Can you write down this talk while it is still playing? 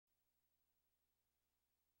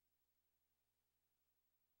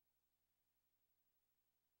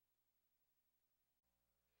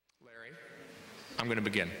I'm going to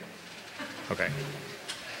begin. Okay.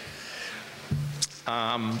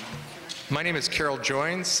 My name is Carol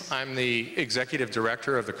Joines. I'm the Executive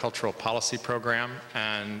Director of the Cultural Policy Program,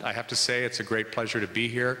 and I have to say it's a great pleasure to be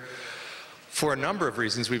here. For a number of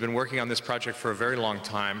reasons, we've been working on this project for a very long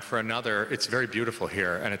time. For another, it's very beautiful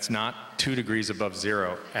here, and it's not 2 degrees above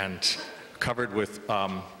zero and covered with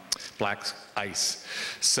black ice.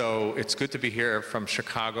 So it's good to be here from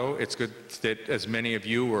Chicago. It's good that as many of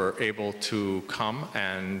you were able to come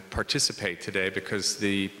and participate today, because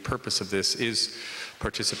the purpose of this is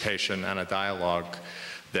participation and a dialogue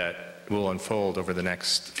that will unfold over the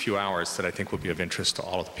next few hours that I think will be of interest to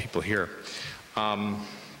all of the people here.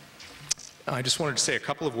 I just wanted to say a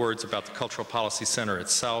couple of words about the Cultural Policy Center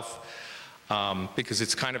itself, because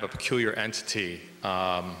it's kind of a peculiar entity.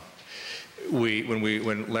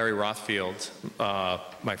 When Larry Rothfield,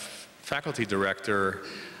 my faculty director,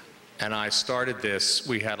 and I started this,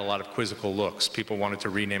 we had a lot of quizzical looks. People wanted to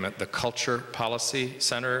rename it the Culture Policy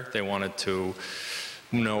Center. They wanted to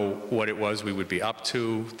know what it was we would be up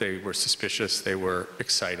to. They were suspicious. They were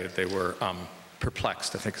excited. They were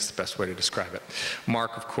perplexed, I think is the best way to describe it.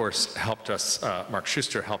 Mark, of course, helped us, Mark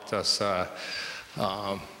Schuster helped us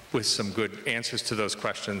with some good answers to those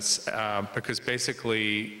questions, because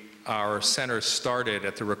basically our center started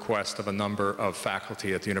at the request of a number of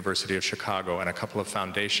faculty at the University of Chicago and a couple of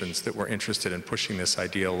foundations that were interested in pushing this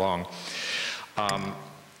idea along.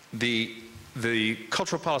 The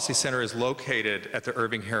Cultural Policy Center is located at the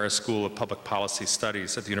Irving Harris School of Public Policy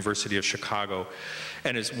Studies at the University of Chicago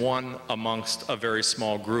and is one amongst a very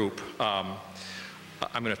small group. I'm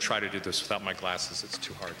going to try to do this without my glasses. It's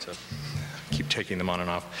too hard to keep taking them on and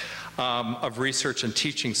off. Of research and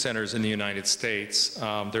teaching centers in the United States.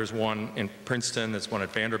 There's one in Princeton, there's one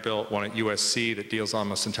at Vanderbilt, one at USC that deals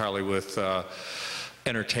almost entirely with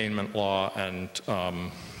entertainment law and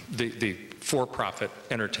the for-profit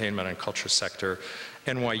entertainment and culture sector,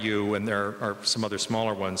 NYU, and there are some other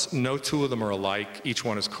smaller ones. No two of them are alike. Each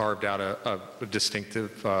one has carved out a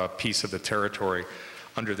distinctive piece of the territory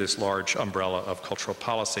under this large umbrella of cultural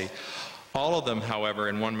policy. All of them, however,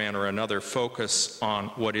 in one manner or another, focus on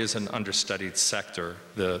what is an understudied sector,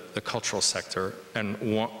 the cultural sector, and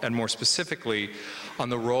more specifically on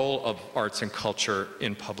the role of arts and culture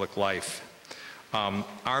in public life.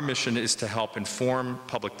 Our mission is to help inform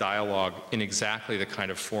public dialogue in exactly the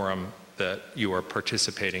kind of forum that you are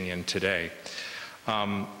participating in today.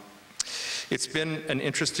 It's been an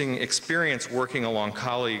interesting experience working along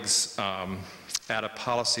colleagues at a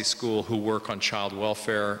policy school who work on child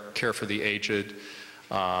welfare, care for the aged,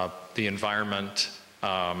 the environment,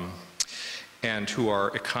 and who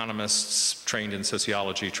are economists trained in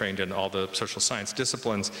sociology, trained in all the social science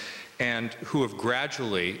disciplines, and who have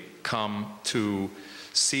gradually come to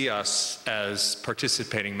see us as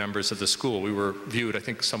participating members of the school. We were viewed, I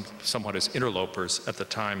think, somewhat as interlopers at the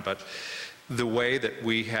time, but the way that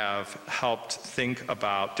we have helped think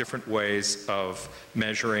about different ways of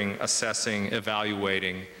measuring, assessing,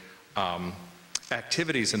 evaluating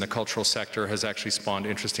activities in the cultural sector has actually spawned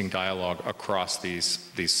interesting dialogue across these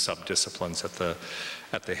sub-disciplines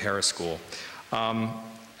at the Harris School.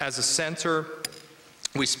 As a center,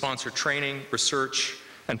 we sponsor training, research,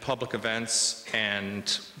 and public events,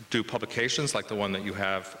 and do publications like the one that you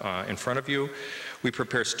have in front of you. We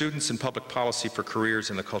prepare students in public policy for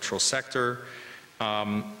careers in the cultural sector,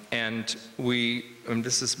 and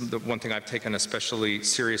this is the one thing I've taken especially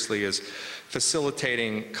seriously, is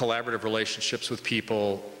facilitating collaborative relationships with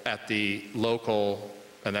people at the local,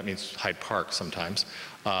 and that means Hyde Park sometimes,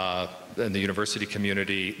 and the university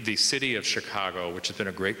community, the city of Chicago, which has been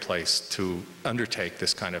a great place to undertake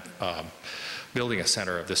this kind of building a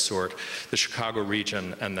center of this sort, the Chicago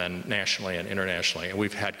region, and then nationally and internationally. And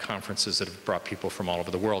we've had conferences that have brought people from all over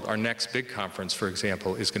the world. Our next big conference, for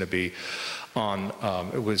example, is going to be on,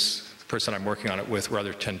 it was the person I'm working on it with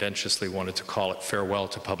rather tendentiously wanted to call it Farewell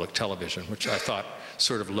to Public Television, which I thought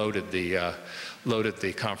sort of loaded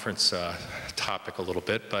the conference topic a little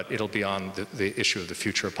bit, but it'll be on the issue of the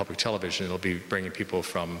future of public television. It'll be bringing people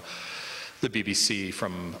from the BBC,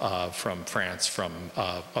 from France, from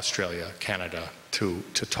Australia, Canada, to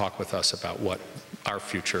talk with us about what our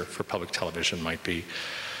future for public television might be,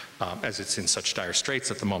 as it's in such dire straits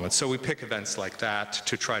at the moment. So we pick events like that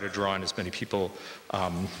to try to draw in as many people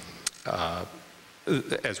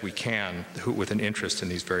as we can with an interest in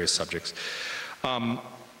these various subjects. I'm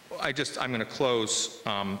going to close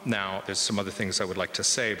now. There's some other things I would like to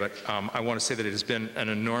say, but I want to say that it has been an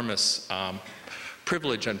enormous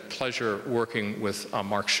privilege and pleasure working with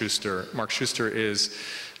Mark Schuster. Mark Schuster is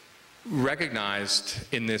recognized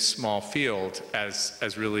in this small field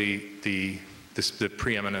as really the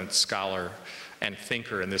preeminent scholar and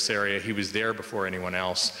thinker in this area. He was there before anyone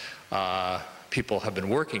else. People have been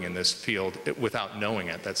working in this field without knowing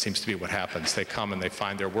it. That seems to be what happens. They come and they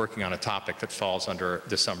find they're working on a topic that falls under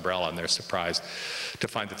this umbrella, and they're surprised to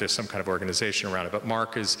find that there's some kind of organization around it. But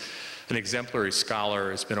Mark is an exemplary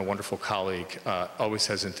scholar, has been a wonderful colleague, always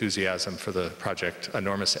has enthusiasm for the project,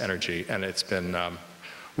 enormous energy, and it's been,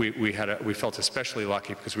 we felt especially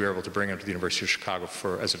lucky because we were able to bring him to the University of Chicago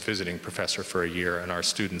as a visiting professor for a year, and our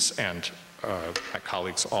students and my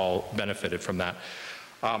colleagues all benefited from that.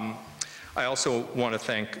 I also want to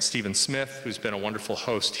thank Stephen Smith, who's been a wonderful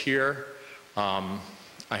host here.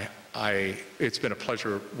 It's been a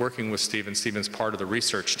pleasure working with Stephen. Stephen's part of the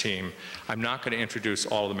research team. I'm not going to introduce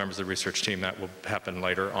all the members of the research team. That will happen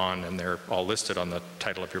later on, and they're all listed on the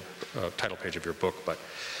title of your title page of your book. But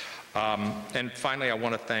and finally, I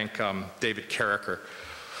want to thank David Carricker,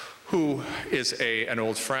 who is an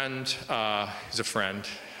old friend. He's a friend.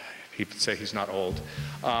 People say he's not old.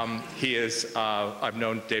 I've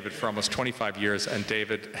known David for almost 25 years, and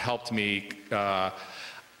David helped me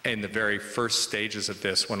in the very first stages of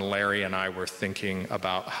this when Larry and I were thinking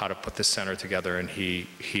about how to put this center together, and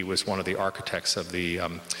he was one of the architects of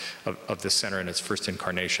this center in its first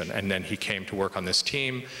incarnation. And then he came to work on this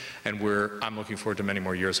team, and I'm looking forward to many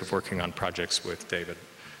more years of working on projects with David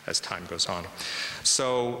as time goes on.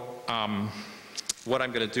 So, what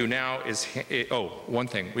I'm going to do now is, one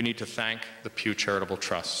thing, we need to thank the Pew Charitable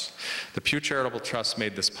Trusts. The Pew Charitable Trusts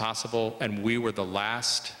made this possible, and we were the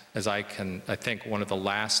last, I think, one of the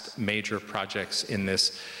last major projects in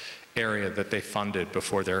this area that they funded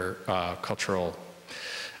before their cultural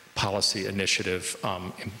policy initiative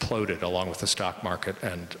imploded along with the stock market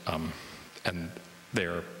and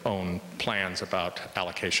their own plans about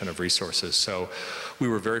allocation of resources. So we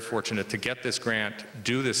were very fortunate to get this grant,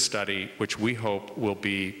 do this study, which we hope will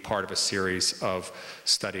be part of a series of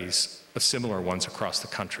studies, similar ones across the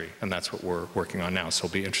country, and that's what we're working on now. So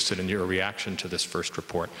we'll be interested in your reaction to this first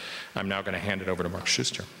report. I'm now going to hand it over to Mark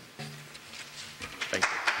Schuster. Thank you.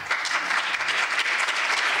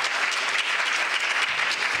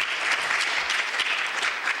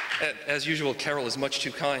 As usual, Carol is much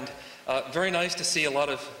too kind. Very nice to see a lot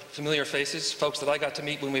of familiar faces, folks that I got to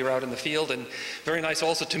meet when we were out in the field, and very nice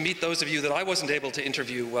also to meet those of you that I wasn't able to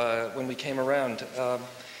interview when we came around.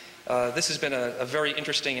 This has been a very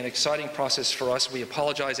interesting and exciting process for us. We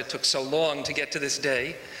apologize it took so long to get to this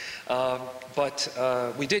day, but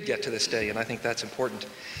we did get to this day, and I think that's important.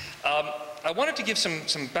 I wanted to give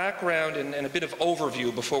some background and a bit of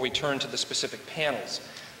overview before we turn to the specific panels.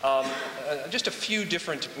 Just a few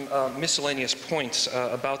different miscellaneous points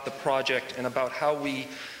about the project and about how we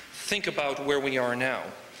think about where we are now.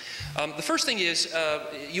 The first thing is,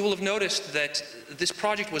 you will have noticed that this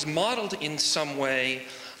project was modeled in some way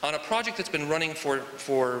on a project that's been running for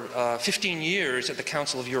 15 years at the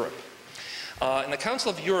Council of Europe. And the Council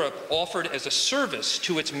of Europe offered as a service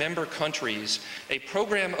to its member countries a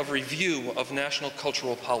program of review of national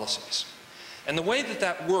cultural policies. And the way that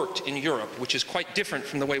that worked in Europe, which is quite different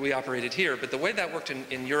from the way we operated here, but the way that worked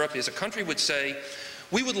in Europe is a country would say,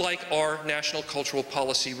 we would like our national cultural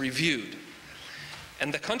policy reviewed.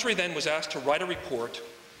 And the country then was asked to write a report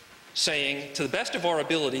saying, to the best of our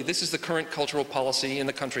ability, this is the current cultural policy in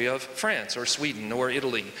the country of France or Sweden or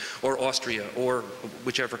Italy or Austria or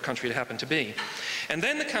whichever country it happened to be. And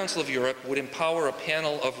then the Council of Europe would empower a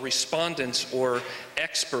panel of respondents or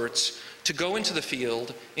experts to go into the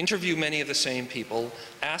field, interview many of the same people,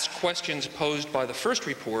 ask questions posed by the first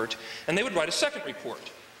report, and they would write a second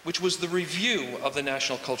report, which was the review of the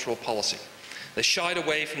national cultural policy. They shied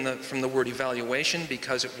away from the word evaluation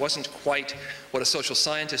because it wasn't quite what a social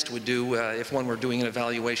scientist would do if one were doing an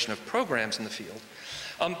evaluation of programs in the field.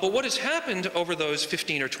 But what has happened over those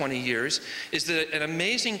 15 or 20 years is that an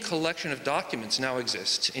amazing collection of documents now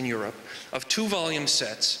exists in Europe of 2-volume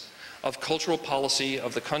sets of cultural policy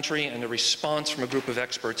of the country and a response from a group of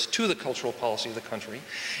experts to the cultural policy of the country.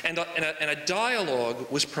 And a dialogue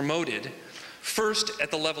was promoted first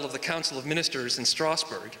at the level of the Council of Ministers in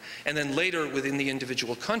Strasbourg, and then later within the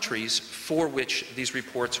individual countries for which these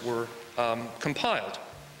reports were compiled.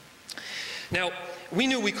 Now, we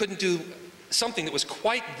knew we couldn't do something that was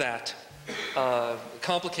quite that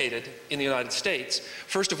complicated in the United States.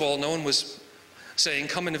 First of all, no one was saying,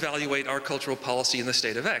 come and evaluate our cultural policy in the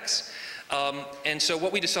state of X. And so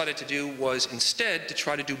what we decided to do was instead to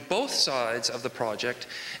try to do both sides of the project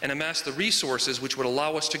and amass the resources which would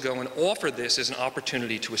allow us to go and offer this as an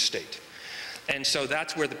opportunity to a state. And so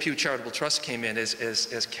that's where the Pew Charitable Trust came in,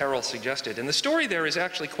 as Carol suggested. And the story there is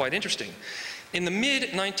actually quite interesting. In the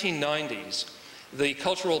mid-1990s, the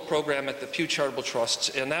cultural program at the Pew Charitable Trusts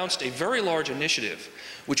announced a very large initiative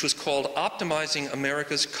which was called Optimizing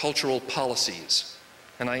America's Cultural Policies.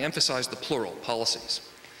 And I emphasize the plural, policies.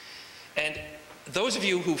 And those of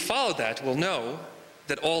you who followed that will know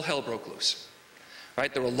that all hell broke loose.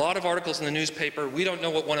 Right? There were a lot of articles in the newspaper. We don't know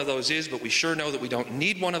what one of those is, but we sure know that we don't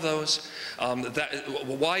need one of those.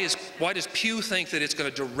 Why does Pew think that it's going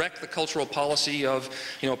to direct the cultural policy of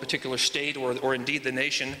a particular state or indeed the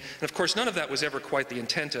nation? And of course, none of that was ever quite the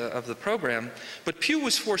intent of the program. But Pew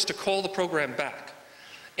was forced to call the program back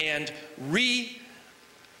and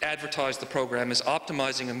re-advertise the program as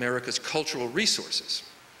Optimizing America's Cultural Resources.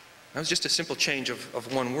 That was just a simple change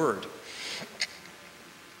of one word.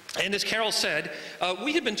 And as Carol said,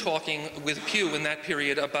 we had been talking with Pew in that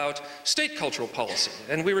period about state cultural policy.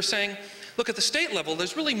 And we were saying, look, at the state level,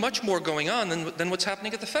 there's really much more going on than what's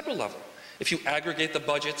happening at the federal level. If you aggregate the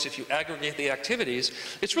budgets, if you aggregate the activities,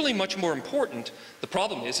 it's really much more important. The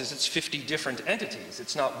problem is it's 50 different entities.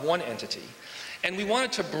 It's not one entity. And we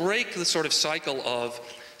wanted to break the sort of cycle of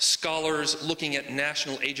scholars looking at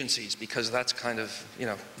national agencies, because that's kind of,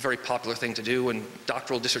 a very popular thing to do, and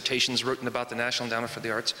doctoral dissertations written about the National Endowment for the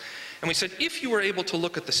Arts. And we said, if you were able to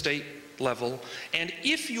look at the state level, and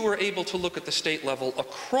if you were able to look at the state level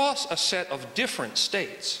across a set of different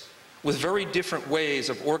states with very different ways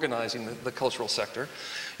of organizing the cultural sector,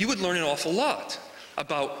 you would learn an awful lot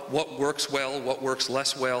about what works well, what works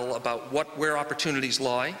less well, about where opportunities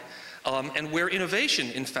lie. And where innovation,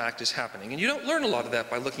 in fact, is happening. And you don't learn a lot of that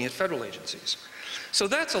by looking at federal agencies. So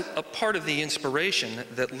that's a part of the inspiration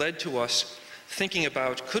that led to us thinking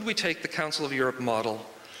about, could we take the Council of Europe model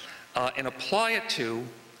and apply it to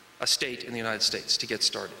a state in the United States to get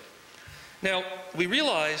started? Now, we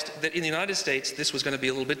realized that in the United States, this was going to be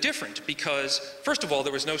a little bit different because, first of all,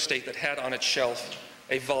 there was no state that had on its shelf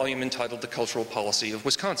a volume entitled The Cultural Policy of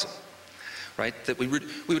Wisconsin. Right? That we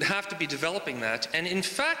would have to be developing that. And in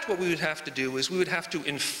fact, what we would have to do is we would have to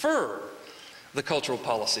infer the cultural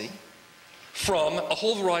policy from a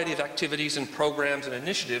whole variety of activities and programs and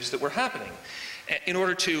initiatives that were happening in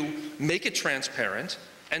order to make it transparent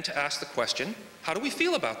and to ask the question, how do we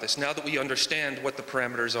feel about this now that we understand what the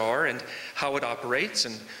parameters are and how it operates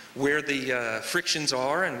and where the frictions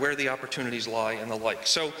are and where the opportunities lie and the like.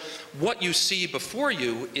 So what you see before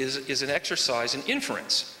you is an exercise in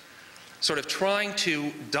inference, sort of trying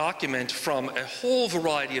to document from a whole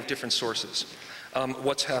variety of different sources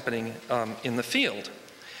what's happening in the field.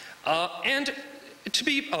 And to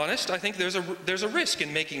be honest, I think there's a risk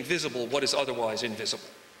in making visible what is otherwise invisible,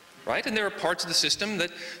 right? And there are parts of the system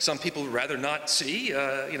that some people would rather not see,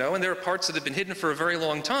 and there are parts that have been hidden for a very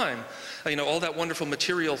long time. All that wonderful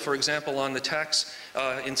material, for example, on the tax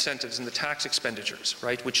incentives and the tax expenditures,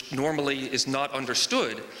 right, which normally is not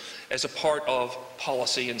understood as a part of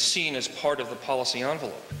policy and seen as part of the policy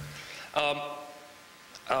envelope.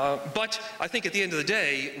 But I think at the end of the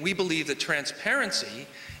day, we believe that transparency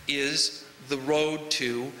is the road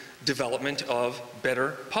to development of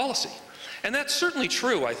better policy. And that's certainly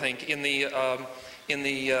true, I think, in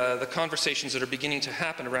the conversations that are beginning to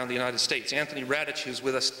happen around the United States. Anthony Radich, who's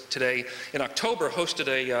with us today, in October hosted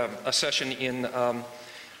a session in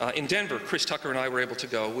Denver. Chris Tucker and I were able to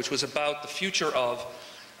go, which was about the future of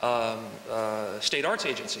state arts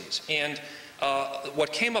agencies. And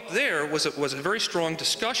what came up there was a very strong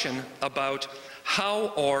discussion about how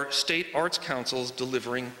are state arts councils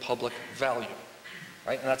delivering public value,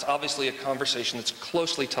 right? And that's obviously a conversation that's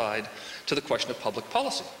closely tied to the question of public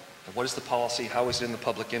policy. What is the policy? How is it in the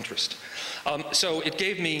public interest? So it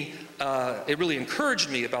gave me, it really encouraged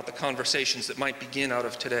me about the conversations that might begin out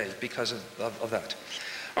of today because of that.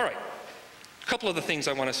 All right, a couple of the things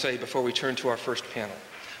I want to say before we turn to our first panel.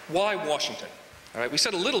 Why Washington? All right, we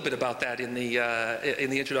said a little bit about that in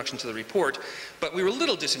the introduction to the report, but we were a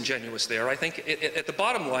little disingenuous there. I think at the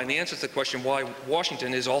bottom line, the answer to the question why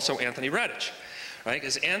Washington is also Anthony Radich, right?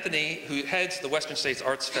 Because Anthony, who heads the Western States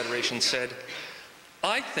Arts Federation, said,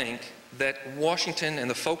 I think that Washington and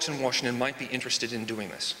the folks in Washington might be interested in doing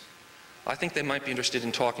this. I think they might be interested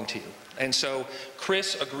in talking to you. And so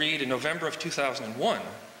Chris agreed in November of 2001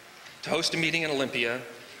 to host a meeting in Olympia.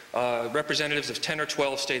 Representatives of 10 or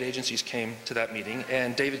 12 state agencies came to that meeting,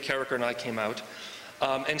 and David Carricker and I came out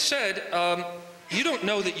and said, you don't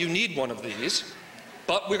know that you need one of these,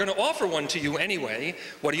 but we're going to offer one to you anyway.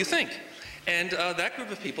 What do you think? And that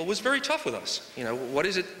group of people was very tough with us. What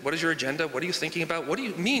is it? What is your agenda? What are you thinking about? What do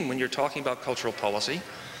you mean when you're talking about cultural policy?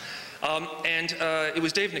 And it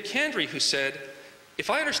was Dave Nicandri who said, if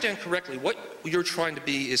I understand correctly, what you're trying to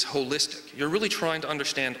be is holistic. You're really trying to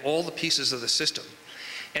understand all the pieces of the system.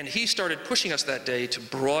 And he started pushing us that day to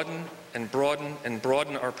broaden and broaden and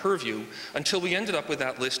broaden our purview until we ended up with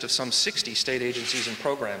that list of some 60 state agencies and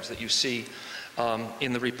programs that you see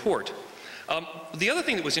in the report. The other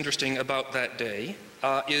thing that was interesting about that day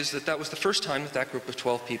is that that was the first time that that group of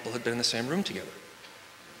 12 people had been in the same room together.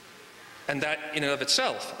 And that in and of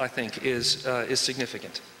itself, I think, is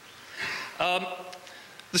significant.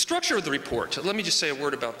 The structure of the report, let me just say a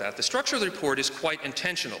word about that. The structure of the report is quite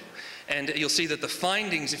intentional. And you'll see that the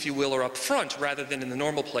findings, if you will, are up front rather than in the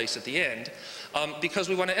normal place at the end, because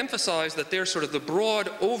we want to emphasize that they're sort of the broad,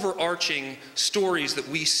 overarching stories that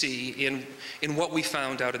we see in what we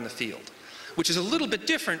found out in the field, which is a little bit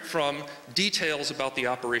different from details about the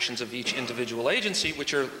operations of each individual agency,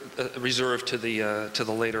 which are reserved to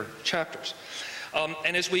the later chapters.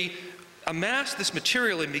 And as we amassed this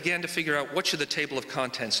material and began to figure out what should the table of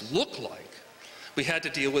contents look like, we had to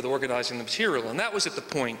deal with organizing the material. And that was at the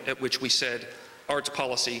point at which we said arts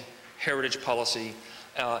policy, heritage policy,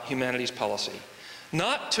 humanities policy.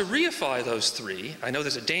 Not to reify those three, I know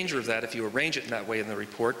there's a danger of that if you arrange it in that way in the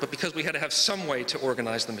report, but because we had to have some way to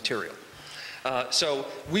organize the material. So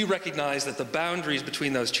we recognize that the boundaries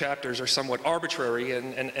between those chapters are somewhat arbitrary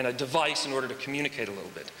and a device in order to communicate a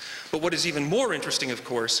little bit. But what is even more interesting, of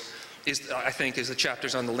course, I think, is the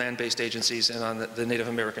chapters on the land-based agencies and on the Native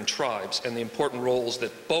American tribes and the important roles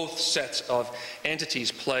that both sets of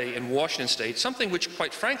entities play in Washington State, something which,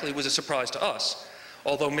 quite frankly, was a surprise to us,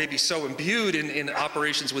 although maybe so imbued in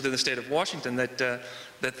operations within the state of Washington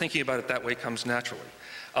that thinking about it that way comes naturally.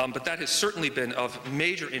 But that has certainly been of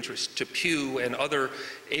major interest to Pew and other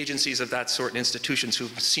agencies of that sort and institutions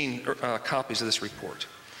who've seen copies of this report.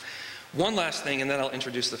 One last thing, and then I'll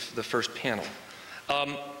introduce the first panel.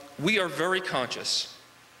 We are very conscious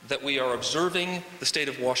that we are observing the state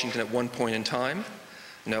of Washington at one point in time.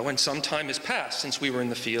 And some time has passed since we were in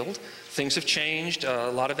the field. Things have changed.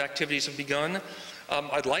 A lot of activities have begun.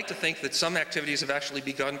 I'd like to think that some activities have actually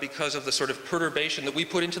begun because of the sort of perturbation that we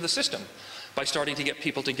put into the system by starting to get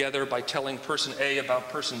people together, by telling person A about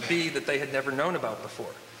person B that they had never known about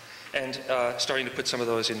before, and starting to put some of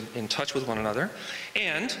those in touch with one another.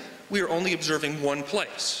 And we are only observing one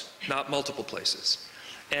place, not multiple places.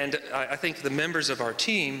 And I think the members of our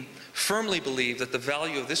team firmly believe that the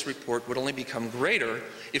value of this report would only become greater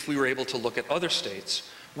if we were able to look at other states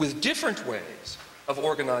with different ways of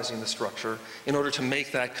organizing the structure in order to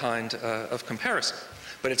make that kind of comparison.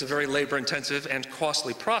 But it's a very labor-intensive and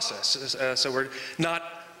costly process, so we're not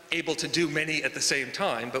able to do many at the same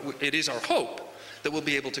time, but it is our hope that we'll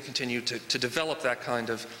be able to continue to develop that kind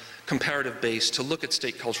of comparative base to look at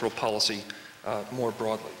state cultural policy more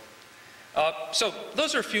broadly. So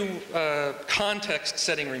those are a few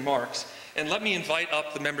context-setting remarks, and let me invite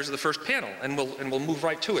up the members of the first panel, and we'll move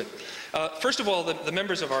right to it. First of all, the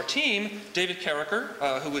members of our team: David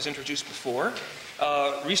Carricker, who was introduced before,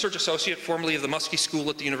 research associate formerly of the Muskie School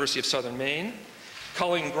at the University of Southern Maine;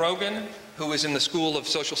 Colleen Grogan, who is in the School of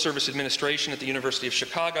Social Service Administration at the University of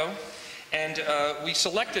Chicago; and we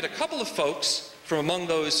selected a couple of folks from among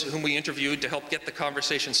those whom we interviewed to help get the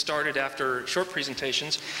conversation started after short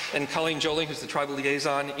presentations, and Colleen Joling, who's the tribal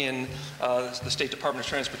liaison in the State Department of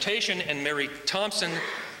Transportation, and Mary Thompson.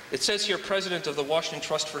 It says here president of the Washington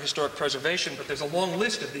Trust for Historic Preservation, but there's a long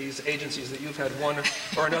list of these agencies that you've had one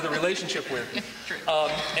or another relationship with.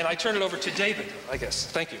 And I turn it over to David, I guess.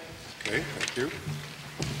 Thank you. Okay, thank you.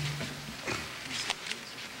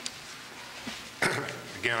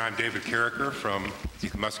 Again, I'm David Carricker from the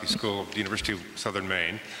Muskie School of the University of Southern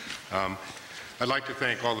Maine. I'd like to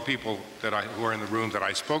thank all the people who are in the room that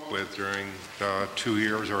I spoke with during the 2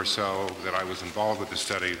 years or so that I was involved with the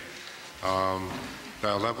study.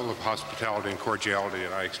 The level of hospitality and cordiality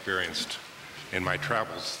that I experienced in my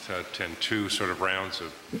travels in 2 sort of rounds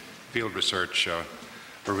of field research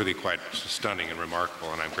were really quite stunning and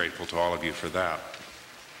remarkable, and I'm grateful to all of you for that.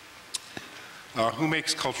 Who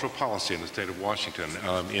makes cultural policy in the state of Washington?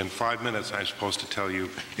 In 5 minutes, I'm supposed to tell you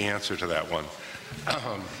the answer to that one.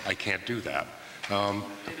 I can't do that. David, move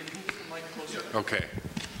the mic closer. Okay.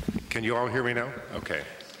 Can you all hear me now? Okay.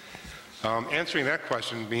 Answering that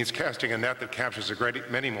question means casting a net that captures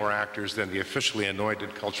many more actors than the officially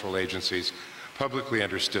anointed cultural agencies, publicly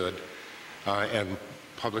understood and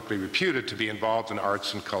publicly reputed to be involved in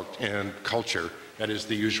arts and culture. That is,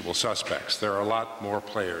 the usual suspects. There are a lot more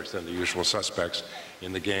players than the usual suspects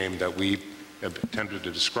in the game that we have attempted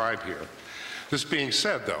to describe here. This being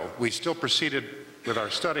said, though, we still proceeded with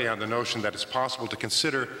our study on the notion that it's possible to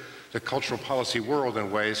consider the cultural policy world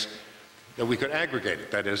in ways that we could aggregate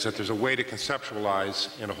it. That is, that there's a way to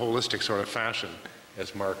conceptualize in a holistic sort of fashion,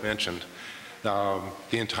 as Mark mentioned, the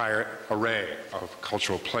entire array of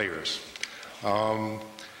cultural players.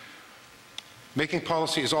 Making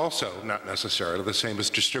policy is also not necessarily the same as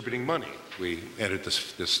distributing money. We entered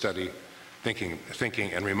this study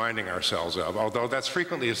thinking and reminding ourselves of, although that's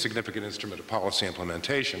frequently a significant instrument of policy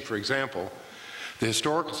implementation. For example, the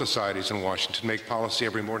historical societies in Washington make policy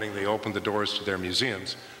every morning. They open the doors to their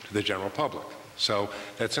museums to the general public. So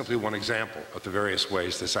that's simply one example of the various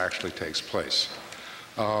ways this actually takes place.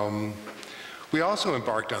 We also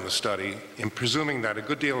embarked on the study in presuming that a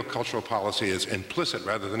good deal of cultural policy is implicit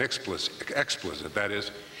rather than explicit. That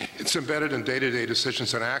is, it's embedded in day-to-day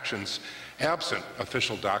decisions and actions absent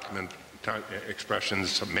official document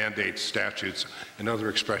expressions, mandates, statutes, and other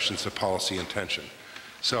expressions of policy intention.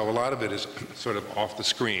 So a lot of it is sort of off the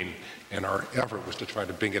screen, and our effort was to try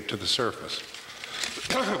to bring it to the surface.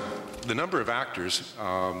 The number of actors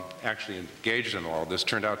actually engaged in all of this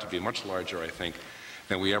turned out to be much larger, I think,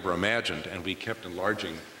 than we ever imagined, and we kept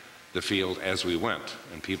enlarging the field as we went.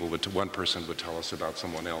 And one person would tell us about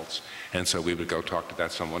someone else, and so we would go talk to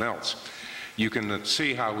that someone else. You can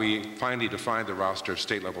see how we finally defined the roster of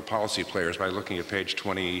state-level policy players by looking at page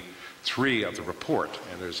 23 of the report,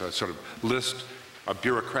 and there's a sort of list, a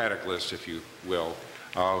bureaucratic list, if you will,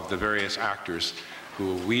 of the various actors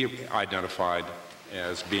who we identified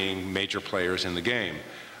as being major players in the game.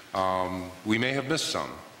 We may have missed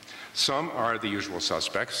some. Some are the usual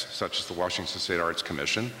suspects, such as the Washington State Arts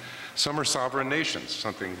Commission. Some are sovereign nations,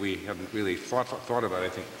 something we haven't really thought about, I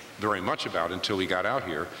think, very much about until we got out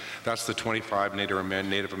here. That's the 25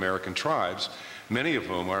 Native American tribes, many of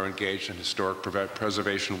whom are engaged in historic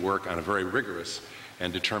preservation work on a very rigorous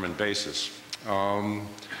and determined basis.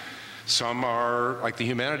 Some are like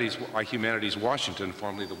Humanities Washington,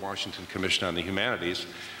 formerly the Washington Commission on the Humanities.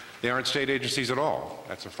 They aren't state agencies at all.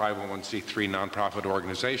 That's a 501c3 nonprofit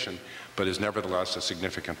organization, but is nevertheless a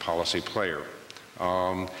significant policy player.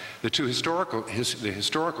 The two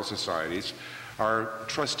historical societies are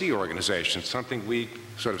trustee organizations, something we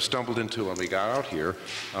sort of stumbled into when we got out here.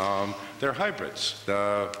 They're hybrids.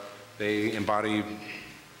 They embody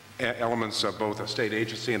elements of both a state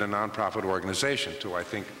agency and a nonprofit organization, to, I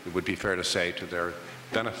think it would be fair to say, to their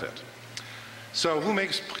benefit. So who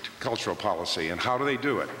makes cultural policy, and how do they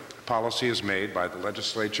do it? Policy is made by the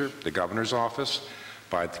legislature, the governor's office,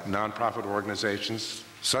 by nonprofit organizations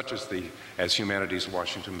such as Humanities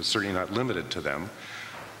Washington, but certainly not limited to them,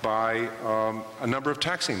 by a number of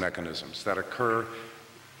taxing mechanisms that occur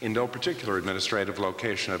in no particular administrative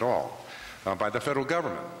location at all, by the federal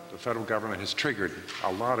government. The federal government has triggered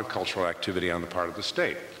a lot of cultural activity on the part of the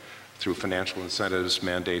state through financial incentives,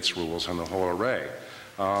 mandates, rules, and the whole array.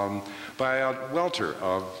 By a welter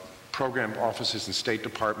of program offices and state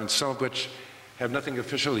departments, some of which have nothing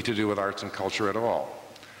officially to do with arts and culture at all.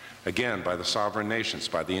 Again, by the sovereign nations,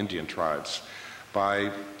 by the Indian tribes,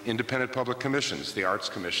 by independent public commissions, the Arts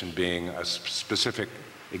Commission being a specific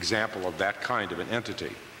example of that kind of an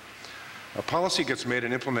entity. A policy gets made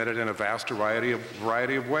and implemented in a vast variety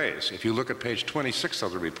of ways. If you look at page 26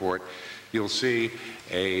 of the report, you'll see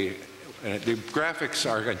the graphics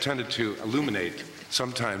are intended to illuminate.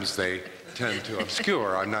 Sometimes they tend to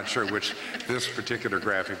obscure. I'm not sure which this particular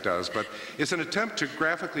graphic does, but it's an attempt to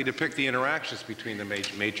graphically depict the interactions between the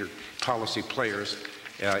major policy players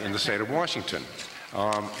in the state of Washington.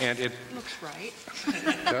 And it looks right.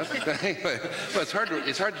 Does? Well, it's hard to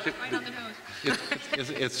right on the nose.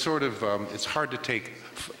 it's sort of it's hard to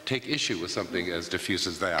take issue with something as diffuse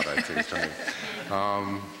as that, I think, to me.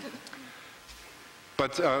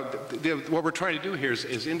 But what we're trying to do here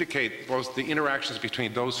is indicate both the interactions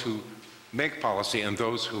between those who make policy and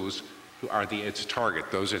those who are its target,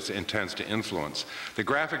 those it intends to influence. The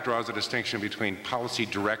graphic draws a distinction between policy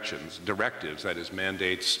directives, that is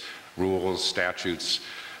mandates, rules, statutes,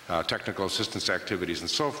 technical assistance activities, and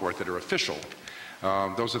so forth that are official.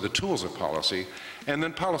 Those are the tools of policy. And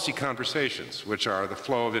then policy conversations, which are the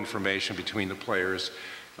flow of information between the players,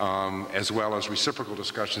 as well as reciprocal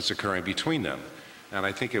discussions occurring between them. And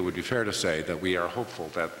I think it would be fair to say that we are hopeful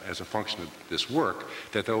that as a function of this work,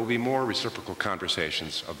 that there will be more reciprocal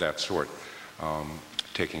conversations of that sort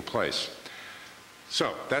taking place.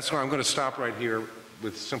 So that's why I'm going to stop right here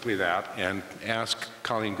with simply that and ask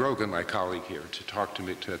Colleen Grogan, my colleague here, to talk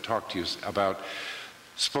to you about,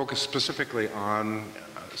 focus specifically on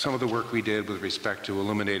some of the work we did with respect to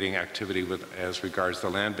eliminating activity as regards the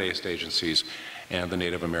land-based agencies and the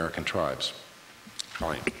Native American tribes.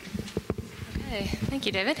 Colleen. Okay, thank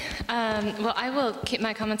you, David. Well, I will keep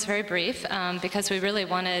my comments very brief because we really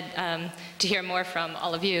wanted to hear more from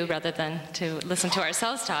all of you rather than to listen to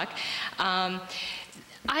ourselves talk.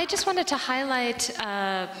 I just wanted to highlight,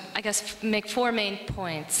 I guess, make 4 main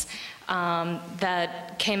points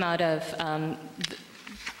that came out of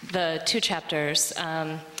the 2 chapters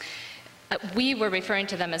we were referring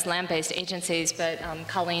to them as land-based agencies, but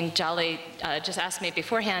Colleen Jolly just asked me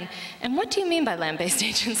beforehand, and what do you mean by land-based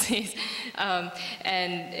agencies? And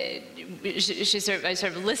I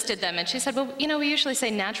sort of listed them, and she said, well, you know, we usually say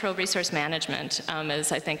natural resource management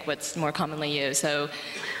is, I think, what's more commonly used. So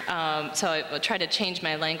I will try to change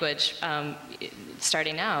my language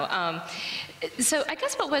starting now. So I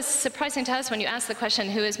guess what was surprising to us when you asked the question,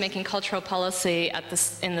 who is making cultural policy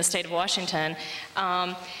in the state of Washington,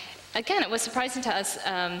 again, it was surprising to us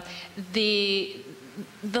the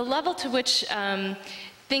level to which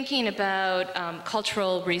thinking about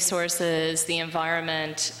cultural resources, the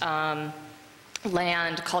environment,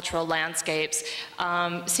 land, cultural landscapes,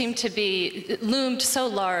 seemed to be loomed so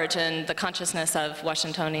large in the consciousness of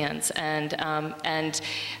Washingtonians, and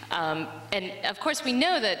of course we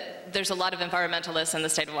know that there's a lot of environmentalists in the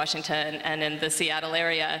state of Washington and in the Seattle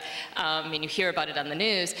area. I mean, you hear about it on the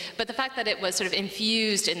news, but the fact that it was sort of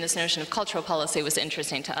infused in this notion of cultural policy was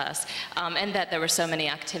interesting to us, and that there were so many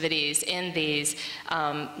activities in these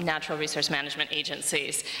natural resource management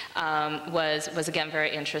agencies was again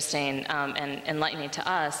very interesting and enlightening to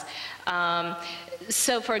us.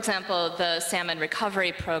 So, for example, the salmon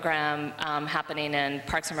recovery program happening in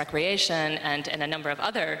Parks and Recreation and in a number of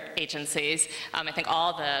other agencies, I think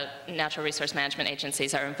all the natural resource management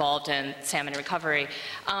agencies are involved in salmon recovery,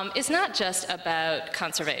 is not just about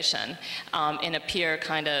conservation in a pure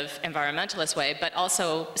kind of environmentalist way, but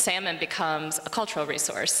also salmon becomes a cultural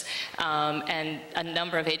resource. And a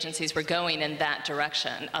number of agencies were going in that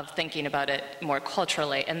direction of thinking about it more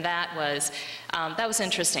culturally, and that was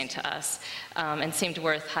interesting to us. And seemed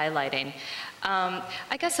worth highlighting.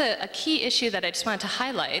 I guess a key issue that I just wanted to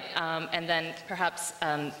highlight, and then perhaps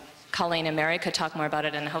Colleen and Mary could talk more about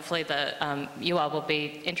it, and hopefully you all will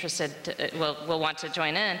be interested, will want to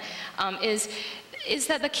join in, is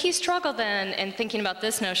that the key struggle then in thinking about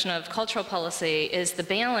this notion of cultural policy is the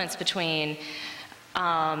balance between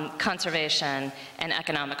conservation and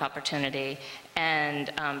economic opportunity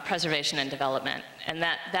and preservation and development. And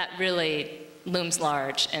that really looms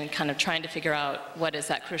large and kind of trying to figure out what is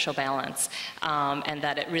that crucial balance, and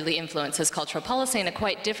that it really influences cultural policy in a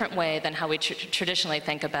quite different way than how we traditionally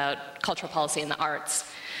think about cultural policy in the arts.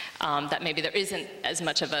 That maybe there isn't as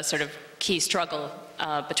much of a sort of key struggle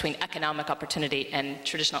between economic opportunity and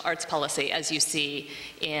traditional arts policy as you see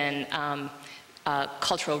in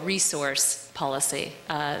cultural resource policy.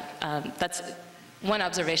 That's one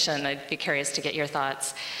observation. I'd be curious to get your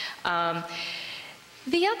thoughts.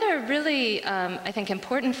 The other really, I think,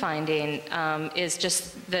 important finding is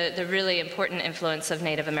just the really important influence of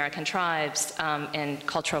Native American tribes in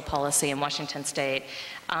cultural policy in Washington state.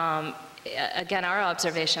 Again, our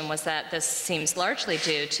observation was that this seems largely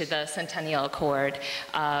due to the Centennial Accord,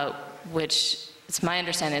 which, it's my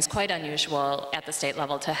understanding, is quite unusual at the state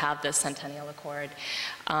level to have this Centennial Accord.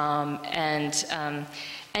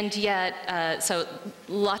 And yet, so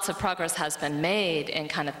lots of progress has been made in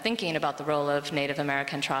kind of thinking about the role of Native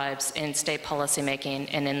American tribes in state policymaking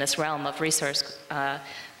and in this realm of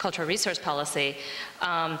cultural resource policy.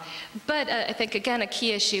 But I think, again, a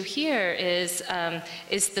key issue here is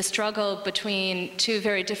the struggle between two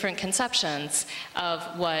very different conceptions of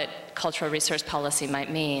what cultural resource policy might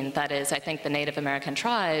mean. That is, I think the Native American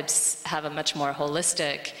tribes have a much more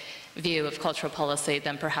holistic view of cultural policy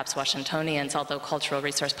than perhaps Washingtonians, although cultural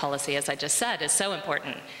resource policy, as I just said, is so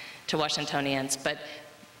important to Washingtonians, but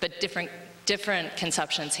different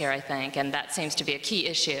conceptions here, I think, and that seems to be a key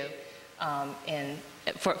issue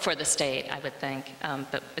for the state, I would think.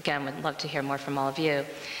 But again, would love to hear more from all of you.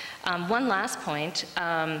 One last point,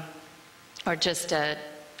 or just, I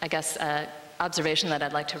guess, observation that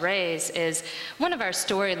I'd like to raise is one of our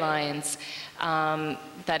storylines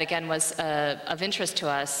that again was of interest to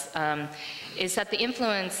us is that the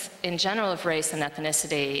influence in general of race and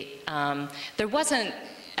ethnicity, there wasn't,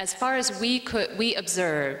 as far as we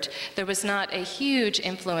observed, there was not a huge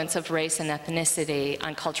influence of race and ethnicity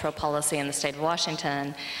on cultural policy in the state of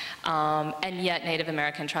Washington. And yet Native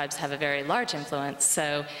American tribes have a very large influence.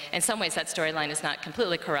 So in some ways that storyline is not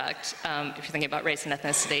completely correct if you're thinking about race and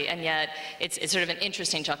ethnicity, and yet it's sort of an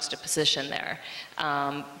interesting juxtaposition there.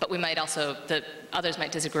 But we might also, others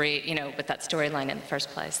might disagree, with that storyline in the first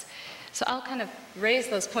place. So I'll kind of raise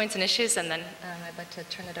those points and issues, and then I'd like to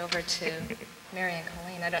turn it over to Mary and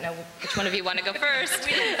Colleen. I don't know which one of you want to go first.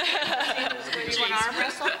 Do you want to arm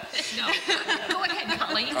wrestle? No. Go ahead,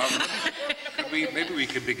 Colleen. Maybe we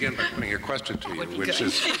could begin by putting a question to you, which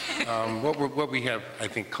is what we have, I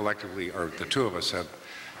think, collectively, or the two of us have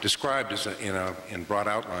described as in broad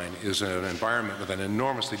outline, is an environment with an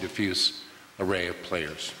enormously diffuse array of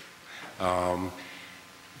players. I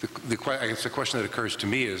guess the question that occurs to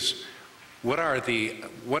me is, What are the,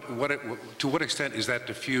 to what extent is that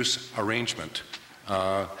diffuse arrangement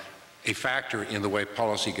a factor in the way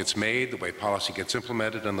policy gets made, the way policy gets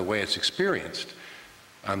implemented, and the way it's experienced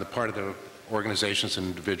on the part of the organizations and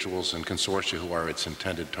individuals and consortia who are its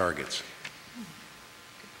intended targets? Do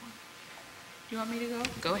you want me to go?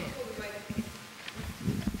 Go ahead.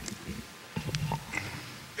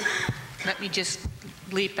 Let me just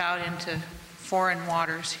leap out into foreign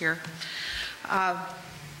waters here.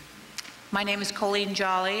 My name is Colleen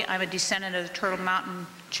Jolly. I'm a descendant of the Turtle Mountain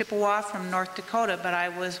Chippewa from North Dakota, but I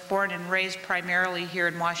was born and raised primarily here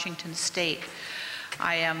in Washington State.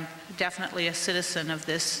 I am definitely a citizen of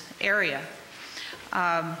this area.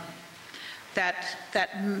 That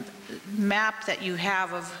map that you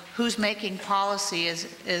have of who's making policy is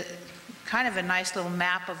kind of a nice little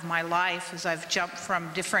map of my life as I've jumped from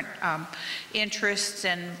different interests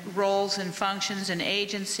and roles and functions and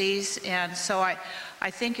agencies. And so I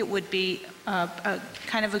think it would be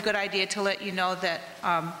kind of a good idea to let you know that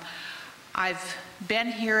I've been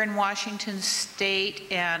here in Washington State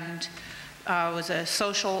and was a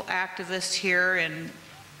social activist here in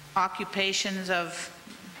occupations of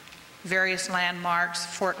various landmarks,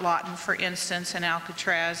 Fort Lawton, for instance, and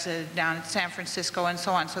Alcatraz down in San Francisco, and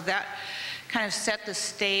so on. So that kind of set the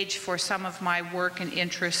stage for some of my work and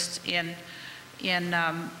interests in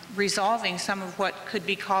resolving some of what could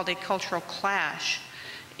be called a cultural clash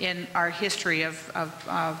in our history of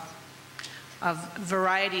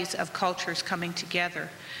varieties of cultures coming together.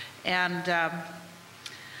 And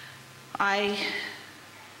I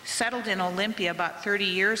settled in Olympia about 30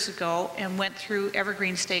 years ago and went through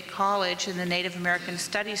Evergreen State College in the Native American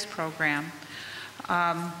Studies program.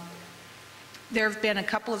 There have been a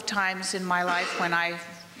couple of times in my life when I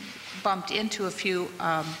bumped into a few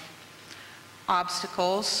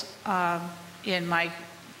obstacles in my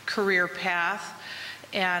career path,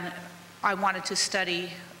 and I wanted to study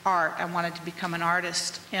art. I wanted to become an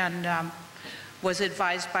artist, and was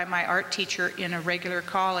advised by my art teacher in a regular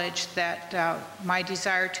college that my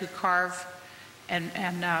desire to carve and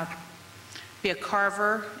be a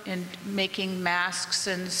carver in making masks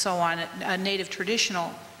and so on, a native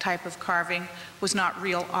traditional type of carving, was not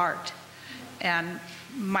real art. And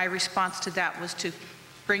my response to that was to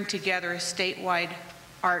bring together a statewide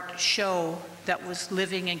art show that was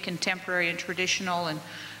living and contemporary and traditional and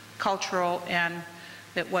cultural, and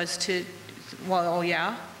it was to, well, oh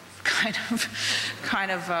yeah, kind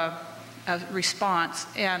of a response.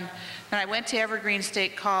 And then I went to Evergreen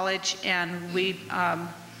State College, and we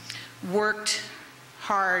worked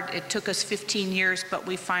hard. It took us 15 years, but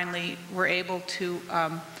we finally were able to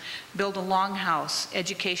build a longhouse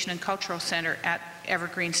education and cultural center at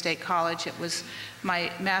Evergreen State College. It was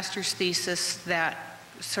my master's thesis that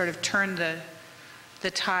sort of turned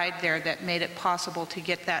the tide there, that made it possible to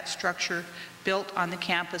get that structure built on the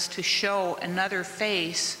campus to show another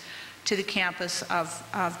face to the campus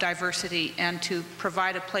of diversity, and to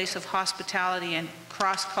provide a place of hospitality and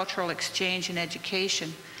cross-cultural exchange and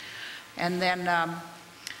education. And then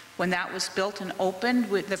when that was built and opened,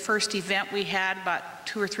 the first event we had about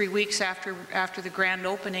 2 or 3 weeks after the grand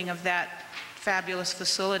opening of that fabulous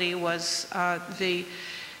facility was the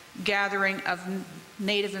gathering of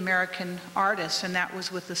Native American artists, and that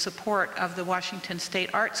was with the support of the Washington State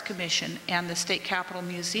Arts Commission and the State Capitol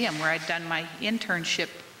Museum, where I'd done my internship,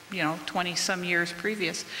 20-some years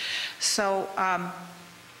previous. So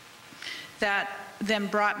that then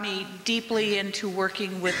brought me deeply into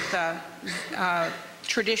working with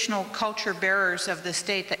traditional culture bearers of the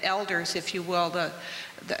state, the elders, if you will,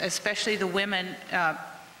 especially the women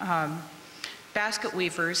basket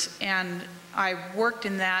weavers. And I worked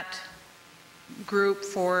in that group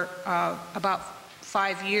for about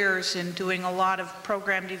 5 years in doing a lot of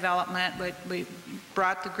program development. We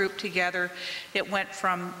brought the group together. It went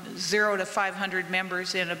from 0 to 500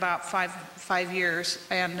 members in about five years,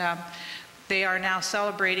 and they are now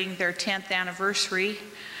celebrating their 10th anniversary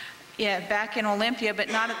back in Olympia, but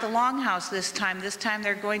not at the Longhouse this time. This time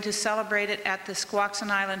they're going to celebrate it at the Squaxin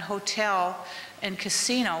Island Hotel and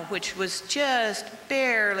Casino, which was just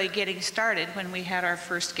barely getting started when we had our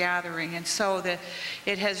first gathering. And so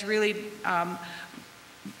it has really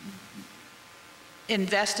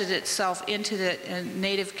invested itself into the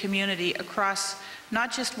Native community across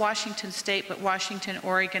not just Washington State, but Washington,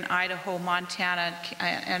 Oregon, Idaho, Montana,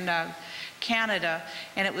 and Canada.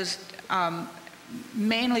 And it was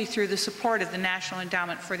mainly through the support of the National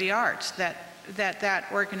Endowment for the Arts that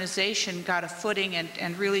organization got a footing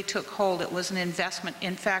and really took hold. It was an investment,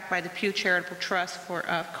 in fact, by the Pew Charitable Trust for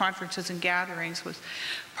conferences and gatherings was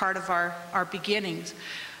part of our beginnings.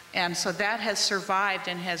 And so that has survived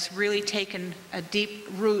and has really taken a deep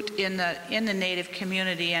root in the Native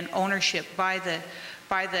community and ownership by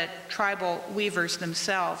the tribal weavers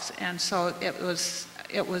themselves. And so it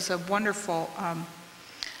was a wonderful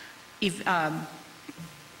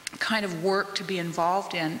kind of work to be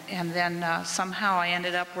involved in. And then somehow I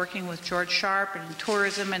ended up working with George Sharp in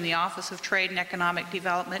tourism and the Office of Trade and Economic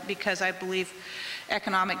Development, because I believe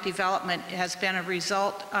economic development has been a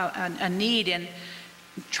result, a need in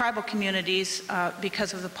tribal communities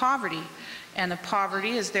because of the poverty. And the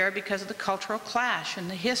poverty is there because of the cultural clash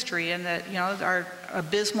and the history and the, our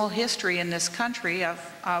abysmal history in this country of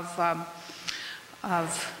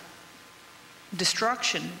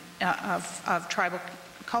destruction of tribal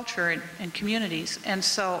culture and communities. And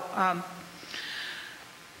so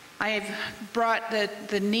I have brought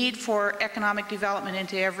the need for economic development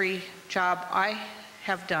into every job I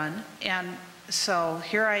have done. And so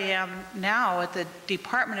here I am now at the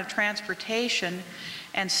Department of Transportation,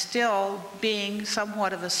 and still being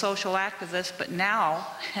somewhat of a social activist, but now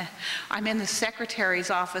I'm in the secretary's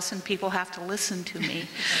office and people have to listen to me.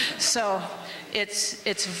 So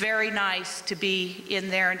it's very nice to be in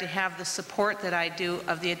there and to have the support that I do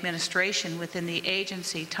of the administration within the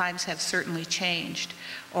agency. Times have certainly changed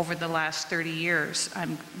over the last 30 years.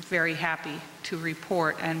 I'm very happy to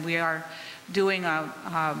report, and we are doing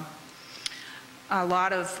a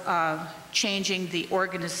lot of changing the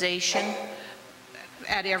organization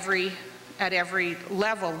at every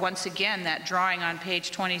level. Once again, that drawing on page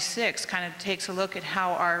 26 kind of takes a look at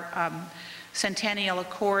how our Centennial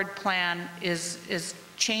Accord plan is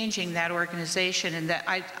changing that organization. And that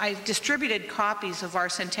I distributed copies of our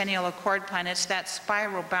Centennial Accord plan. It's that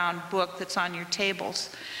spiral-bound book that's on your tables.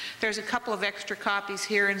 There's a couple of extra copies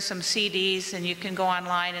here and some CDs, and you can go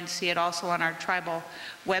online and see it also on our tribal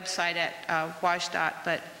website at WSDOT.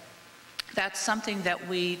 But that's something that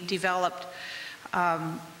we developed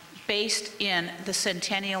based in the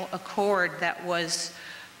Centennial Accord that was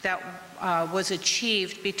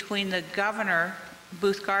achieved between the governor,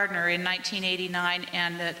 Booth Gardner, in 1989,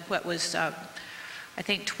 and what was, I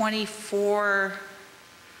think, 24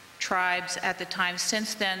 tribes at the time.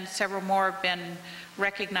 Since then, several more have been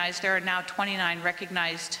recognized. There are now 29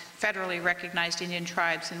 federally recognized Indian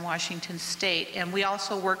tribes in Washington State. And we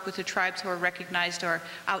also work with the tribes who are recognized or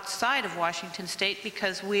outside of Washington State,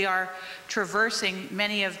 because we are traversing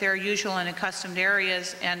many of their usual and accustomed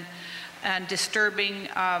areas and disturbing,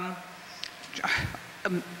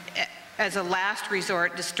 as a last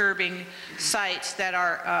resort, disturbing sites that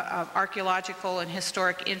are of archaeological and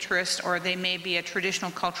historic interest, or they may be a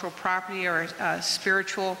traditional cultural property or a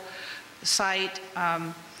spiritual site,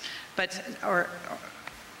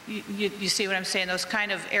 you see what I'm saying? Those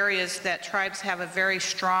kind of areas that tribes have a very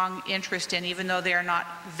strong interest in, even though they are not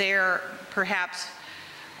there, perhaps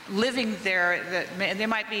living there. They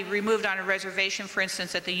might be removed on a reservation, for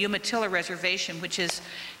instance, at the Umatilla Reservation, which is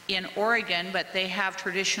in Oregon, but they have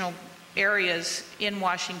traditional areas in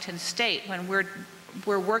Washington State. When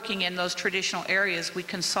we're working in those traditional areas, we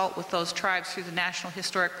consult with those tribes through the National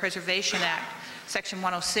Historic Preservation Act. Section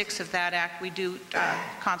 106 of that act, we do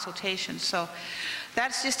consultations. So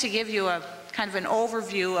that's just to give you a kind of an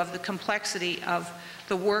overview of the complexity of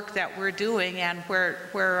the work that we're doing, and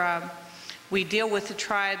where we deal with the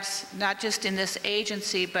tribes, not just in this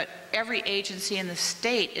agency, but every agency in the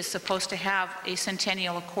state is supposed to have a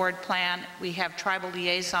Centennial Accord plan. We have tribal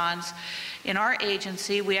liaisons. In our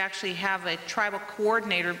agency, we actually have a tribal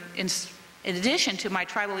coordinator. In addition to my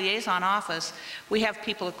tribal liaison office, we have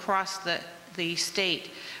people across the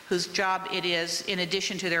state whose job it is, in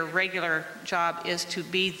addition to their regular job, is to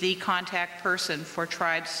be the contact person for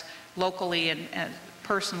tribes locally and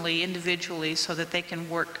personally, individually, so that they can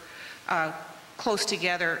work close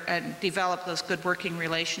together and develop those good working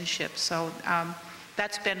relationships. So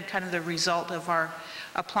that's been kind of the result of our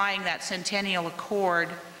applying that Centennial Accord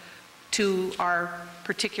to our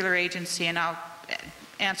particular agency. And I'll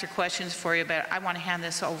answer questions for you, but I want to hand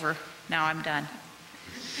this over now. I'm done.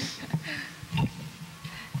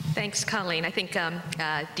 Thanks, Colleen. I think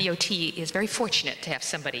DOT is very fortunate to have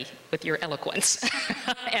somebody with your eloquence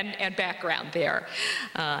and background there.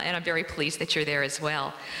 And I'm very pleased that you're there as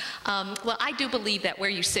well. Well, I do believe that where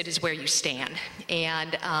you sit is where you stand.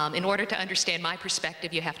 And in order to understand my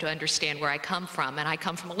perspective, you have to understand where I come from. And I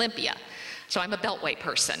come from Olympia. So I'm a Beltway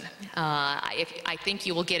person. I think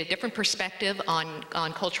you will get a different perspective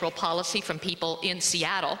on cultural policy from people in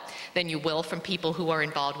Seattle than you will from people who are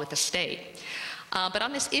involved with the state. But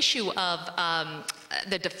on this issue of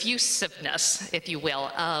the diffusiveness, if you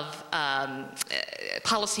will, of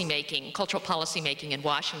policymaking, cultural policymaking in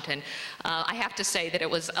Washington, I have to say that it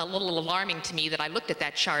was a little alarming to me that I looked at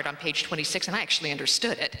that chart on page 26 and I actually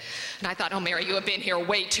understood it. And I thought, oh, Mary, you have been here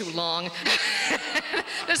way too long.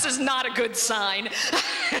 This is not a good sign.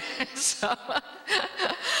 So,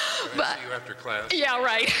 but, see you after class. Yeah,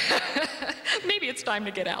 right. Maybe it's time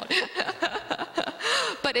to get out.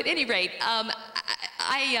 But at any rate,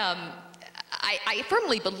 I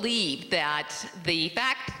firmly believe that the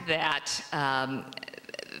fact that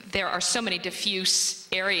there are so many diffuse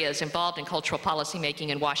areas involved in cultural policymaking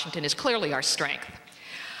in Washington is clearly our strength.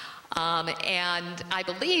 And I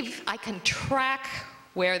believe I can track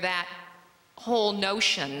where that whole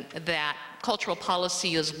notion that cultural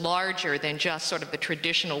policy is larger than just sort of the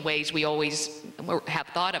traditional ways we always have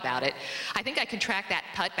thought about it. I think I can track that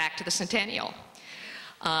back to the Centennial.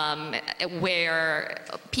 Where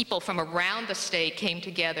people from around the state came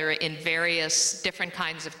together in various different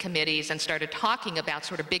kinds of committees and started talking about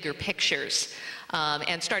sort of bigger pictures,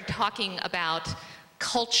 and started talking about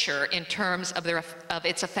culture in terms of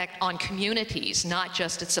its effect on communities, not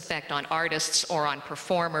just its effect on artists or on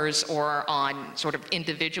performers or on sort of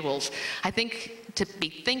individuals. I think to be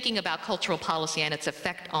thinking about cultural policy and its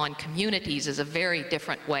effect on communities is a very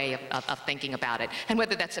different way of thinking about it. And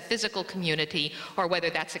whether that's a physical community or whether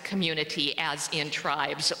that's a community as in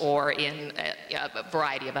tribes or in a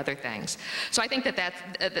variety of other things. So I think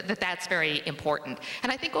that's very important.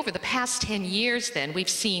 And I think over the past 10 years then, we've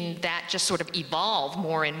seen that just sort of evolve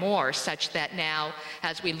more and more, such that now,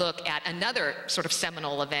 as we look at another sort of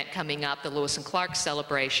seminal event coming up, the Lewis and Clark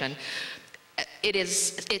celebration, it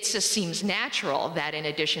just seems natural that in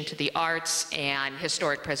addition to the arts and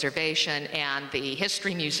historic preservation and the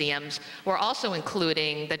history museums, we're also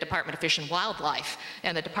including the Department of Fish and Wildlife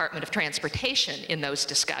and the Department of Transportation in those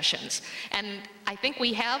discussions. And I think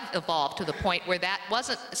we have evolved to the point where that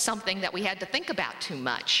wasn't something that we had to think about too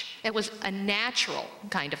much. It was a natural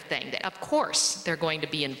kind of thing that, of course, they're going to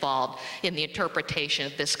be involved in the interpretation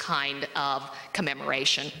of this kind of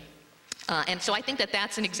commemoration. And so I think that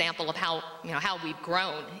that's an example of how, how we've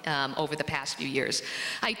grown over the past few years.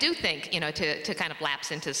 I do think, to kind of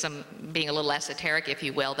lapse into some being a little esoteric, if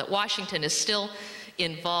you will, that Washington is still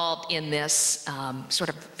involved in this sort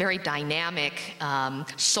of very dynamic,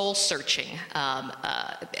 soul-searching,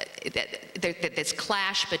 this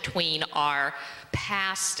clash between our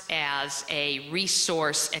past as a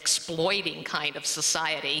resource-exploiting kind of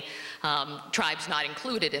society, tribes not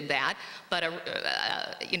included in that, but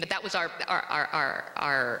that was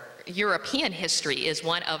our European history is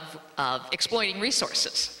one of exploiting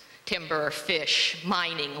resources. Timber, fish,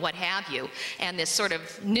 mining, what have you, and this sort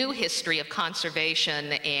of new history of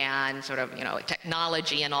conservation and sort of,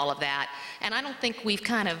 technology and all of that. And I don't think we've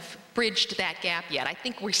kind of bridged that gap yet. I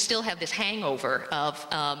think we still have this hangover of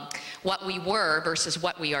what we were versus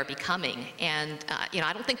what we are becoming. And,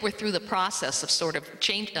 I don't think we're through the process of sort of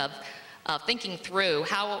thinking through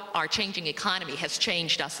how our changing economy has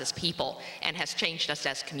changed us as people and has changed us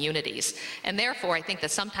as communities. And therefore, I think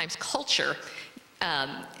that sometimes culture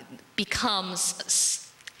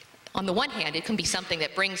becomes, on the one hand, it can be something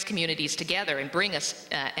that brings communities together and bring us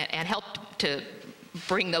and help to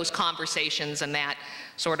bring those conversations and that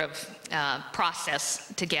sort of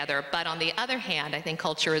process together. But on the other hand, I think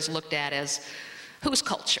culture is looked at as whose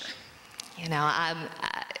culture?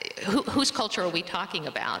 Whose culture are we talking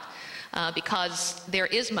about? Because there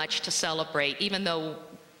is much to celebrate, even though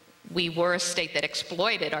we were a state that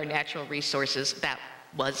exploited our natural resources. That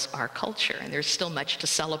was our culture, and there's still much to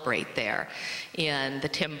celebrate there in the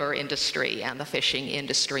timber industry and the fishing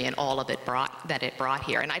industry and all of it that it brought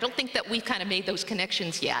here. And I don't think that we've kind of made those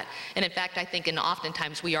connections yet. And in fact, I think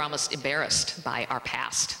oftentimes we are almost embarrassed by our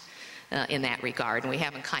past in that regard, and we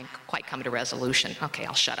haven't quite come to resolution. Okay,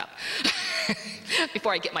 I'll shut up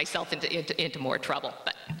before I get myself into more trouble,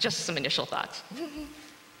 but just some initial thoughts.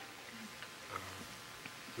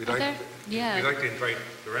 We'd like to invite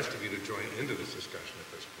the rest of you to join into this discussion at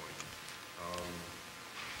this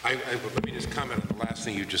point. Let me just comment on the last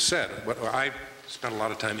thing you just said. I spent a lot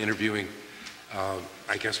of time interviewing,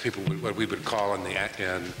 I guess people, what we would call in the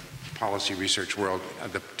policy research world,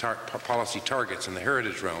 the policy targets in the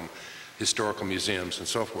heritage realm, historical museums and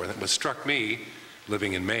so forth. And what struck me,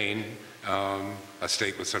 living in Maine, a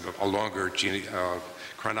state with sort of a longer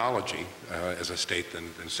chronology as a state than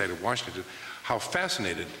the state of Washington, how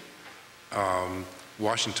fascinated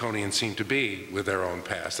Washingtonians seem to be with their own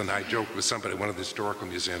past. And I joked with somebody at one of the historical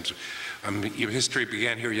museums, history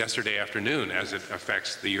began here yesterday afternoon as it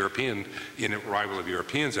affects the arrival of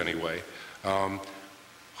Europeans anyway. But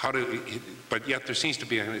yet there seems to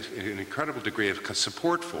be an incredible degree of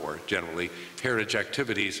support for, generally, heritage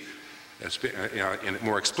activities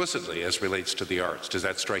more explicitly as relates to the arts. Does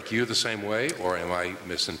that strike you the same way, or am I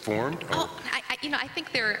misinformed? Or? Oh, I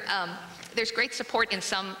think there's great support in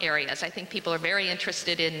some areas. I think people are very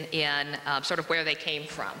interested in sort of where they came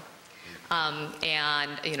from.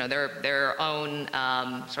 And their own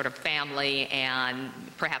sort of family and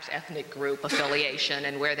perhaps ethnic group affiliation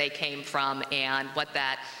and where they came from and what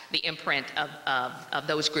the imprint of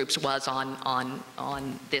those groups was on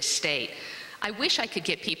this state. I wish I could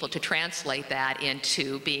get people to translate that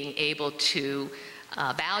into being able to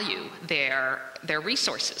value their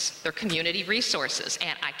resources, their community resources,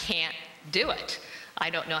 and I can't do it.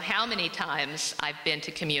 I don't know how many times I've been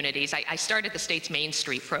to communities. I started the state's Main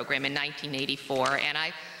Street program in 1984, and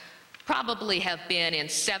I probably have been in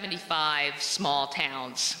 75 small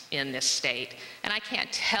towns in this state. And I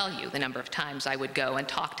can't tell you the number of times I would go and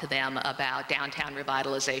talk to them about downtown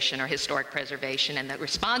revitalization or historic preservation, and the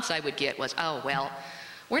response I would get was, oh, well,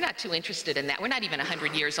 we're not too interested in that. We're not even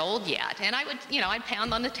 100 years old yet. And I would, I'd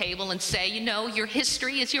pound on the table and say, your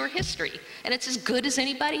history is your history, and it's as good as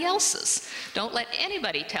anybody else's. Don't let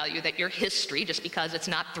anybody tell you that your history, just because it's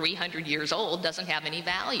not 300 years old, doesn't have any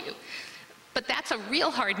value. But that's a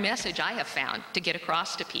real hard message I have found to get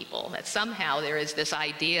across to people, that somehow there is this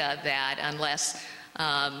idea that unless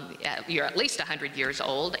you're at least 100 years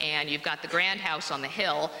old and you've got the grand house on the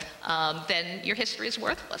hill, then your history is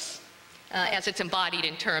worthless. As it's embodied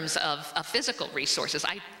in terms of physical resources.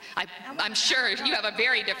 I'm sure you have a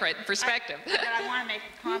very different perspective. I want to make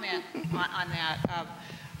a comment on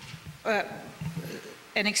that.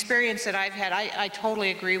 An experience that I've had, I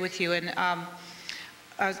totally agree with you, and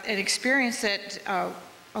an experience that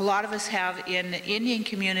a lot of us have in Indian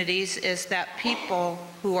communities is that people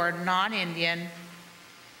who are non-Indian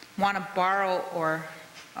want to borrow or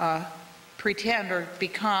pretend or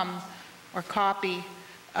become or copy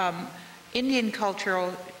Indian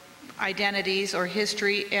cultural identities or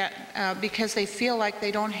history because they feel like they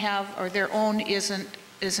don't have, or their own isn't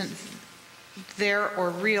there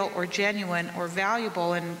or real or genuine or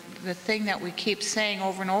valuable. And the thing that we keep saying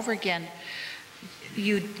over and over again,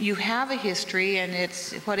 you have a history, and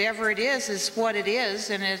it's whatever it is what it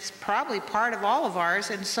is, and it's probably part of all of ours.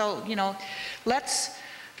 And so let's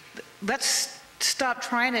stop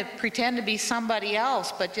trying to pretend to be somebody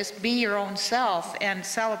else, but just be your own self and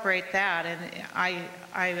celebrate that. And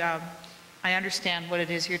I understand what it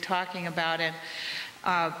is you're talking about. And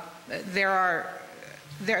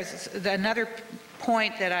there's another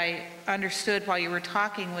point that I understood while you were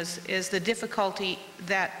talking is the difficulty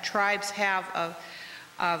that tribes have of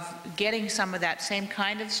getting some of that same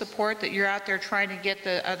kind of support that you're out there trying to get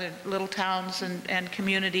the other little towns and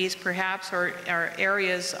communities perhaps, or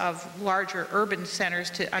areas of larger urban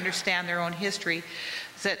centers to understand their own history.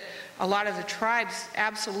 That a lot of the tribes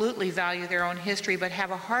absolutely value their own history but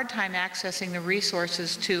have a hard time accessing the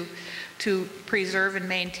resources to preserve and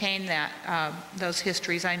maintain those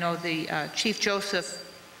histories. I know the Chief Joseph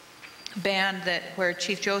band where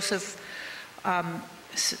Chief Joseph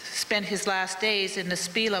spent his last days in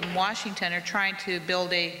Nispelem, Washington, are trying to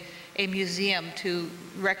build a museum to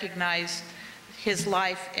recognize his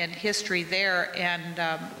life and history there, and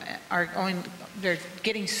they're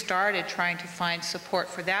getting started trying to find support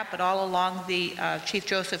for that. But all along the Chief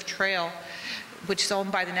Joseph Trail, which is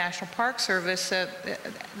owned by the National Park Service,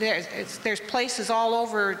 there's places all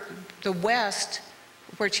over the West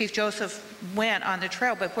where Chief Joseph went on the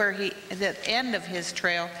trail, but where the end of his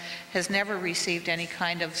trail has never received any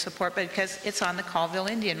kind of support, because it's on the Colville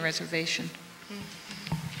Indian Reservation.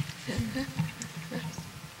 I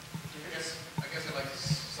guess I'd like to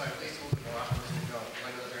cite at least a little bit more optimistic note.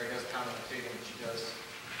 I know that Mary does pound on the table, and she does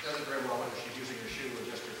it very well, whether she's using her shoe or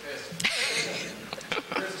just her fist.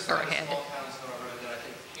 There's a set of small towns, however, that I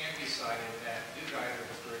think can be cited that do value their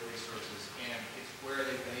historic resources, and it's where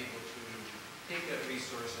they've been able to take that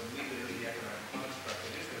resource and leave it into the economic construct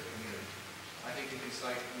that is their community. I think you can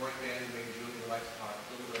cite North Van, maybe Julie would like to talk a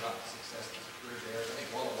little bit about the success that's occurred there. I think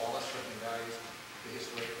Walla Walla certainly values the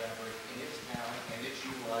historic fabric in its town, and it's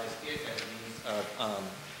utilized it as a means of,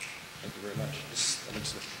 thank you very much,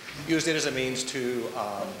 used it as a means to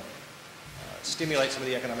stimulate some of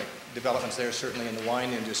the economic developments there, certainly in the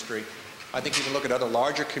wine industry. I think you can look at other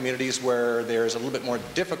larger communities where there's a little bit more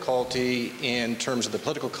difficulty in terms of the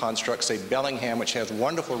political construct, say Bellingham, which has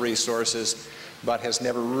wonderful resources, but has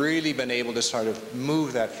never really been able to sort of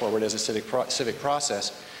move that forward as a civic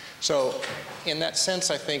process. So in that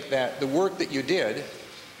sense, I think that the work that you did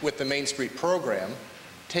with the Main Street program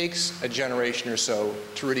takes a generation or so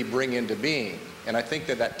to really bring into being. And I think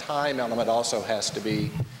that that time element also has to be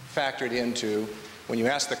factored into when you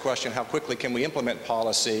ask the question, how quickly can we implement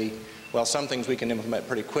policy? well, some things we can implement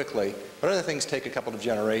pretty quickly, but other things take a couple of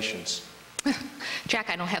generations. Jack,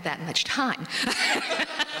 I don't have that much time.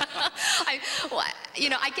 I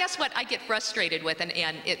guess what I get frustrated with,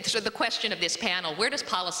 so the question of this panel, where does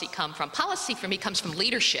policy come from? Policy for me comes from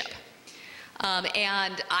leadership.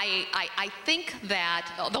 And I think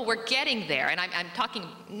that, although we're getting there, and I'm talking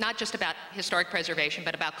not just about historic preservation,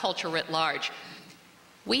 but about culture writ large,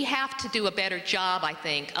 we have to do a better job, I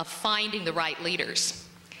think, of finding the right leaders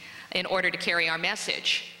in order to carry our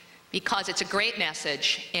message. Because it's a great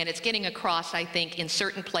message, and it's getting across, I think, in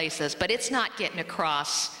certain places, but it's not getting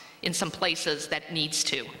across in some places that needs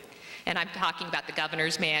to. And I'm talking about the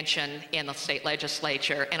governor's mansion and the state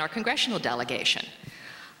legislature and our congressional delegation.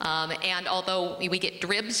 And although we get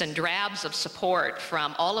dribs and drabs of support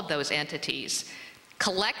from all of those entities,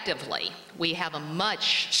 collectively, we have a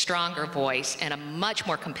much stronger voice and a much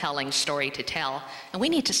more compelling story to tell. And we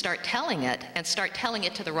need to start telling it, and start telling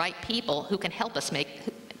it to the right people who can help us make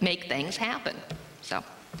things happen. So,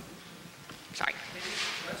 sorry.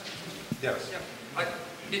 Yes.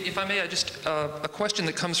 If I may, a question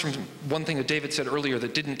that comes from one thing that David said earlier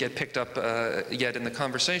that didn't get picked up yet in the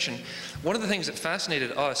conversation. One of the things that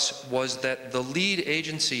fascinated us was that the lead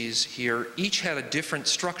agencies here each had a different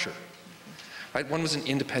structure. Right? One was an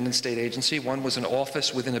independent state agency, one was an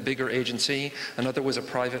office within a bigger agency, another was a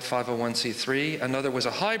private 501c3, another was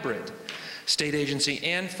a hybrid state agency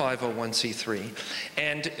and 501c3.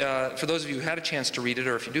 And for those of you who had a chance to read it,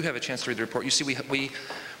 or if you do have a chance to read the report, you see we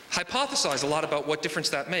hypothesize a lot about what difference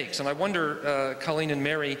that makes. And I wonder, Colleen and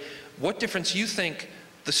Mary, what difference you think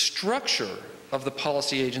the structure of the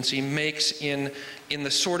policy agency makes in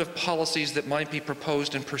the sort of policies that might be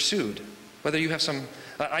proposed and pursued. Whether you have some,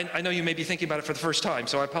 I know you may be thinking about it for the first time,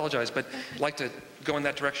 so I apologize, but I'd like to go in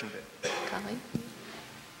that direction a bit. Colleen?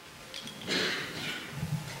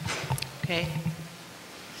 Okay.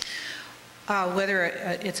 Whether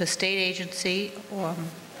it's a state agency, or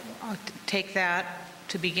I'll take that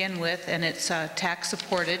to begin with, and it's tax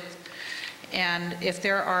supported. And if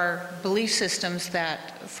there are belief systems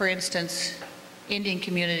that, for instance, Indian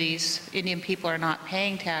communities, Indian people are not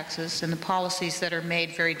paying taxes, and the policies that are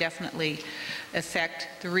made very definitely affect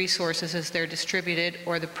the resources as they're distributed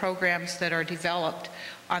or the programs that are developed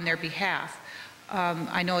on their behalf.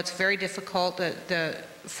 I know it's very difficult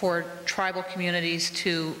for tribal communities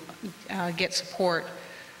to get support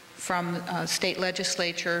from state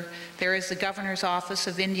legislature. There is the Governor's Office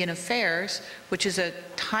of Indian Affairs, which is a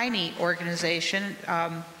tiny organization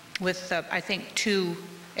with, I think, 2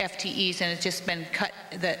 FTEs, and it's just been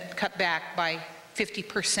cut back by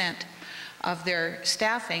 50% of their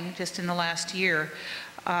staffing just in the last year.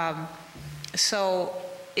 So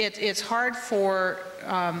it's hard for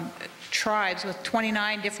tribes with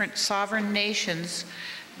 29 different sovereign nations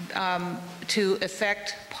to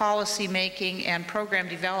affect policy making and program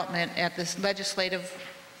development at this legislative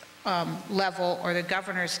level or the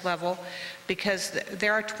governor's level, because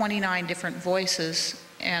there are 29 different voices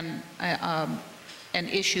and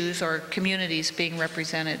issues or communities being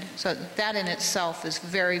represented. So that in itself is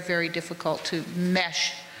very, very difficult to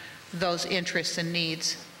mesh those interests and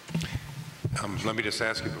needs. Let me just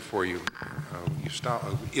ask you before you stop.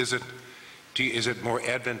 Is it more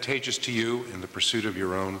advantageous to you in the pursuit of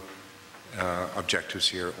your own objectives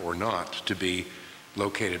here or not to be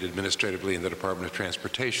located administratively in the Department of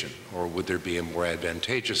Transportation? Or would there be a more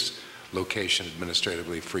advantageous location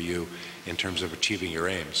administratively for you in terms of achieving your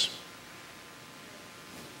aims?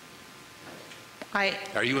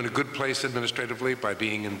 Are you in a good place administratively by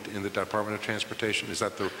being in the Department of Transportation? Is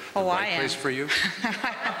that the right place for you?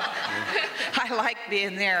 I like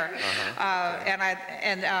being there.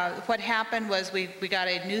 And what happened was we got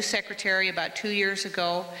a new secretary about 2 years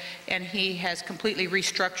ago, and he has completely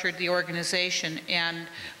restructured the organization and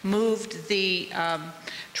moved the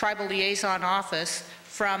tribal liaison office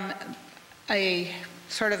from a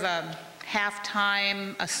sort of a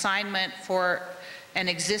half-time assignment for an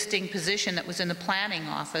existing position that was in the planning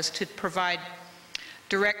office to provide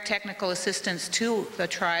direct technical assistance to the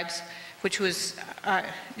tribes, which was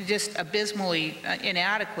just abysmally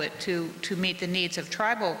inadequate to meet the needs of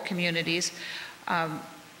tribal communities.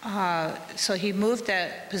 So he moved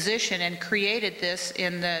that position and created this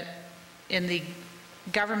in the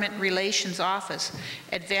government relations office,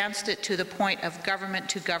 advanced it to the point of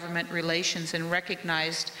government-to-government relations, and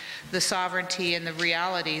recognized the sovereignty and the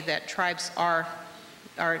reality that tribes are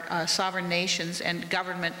sovereign nations and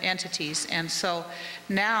government entities. And so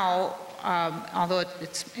now, although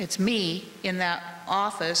it's me in that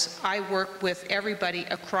office, I work with everybody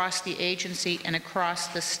across the agency and across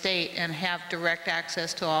the state and have direct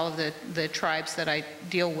access to all of the tribes that I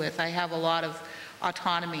deal with. I have a lot of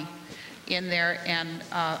autonomy in there, and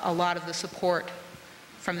a lot of the support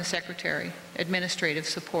from the Secretary, administrative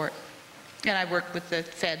support. And I work with the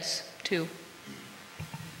feds, too.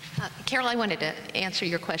 Carol, I wanted to answer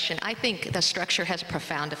your question. I think the structure has a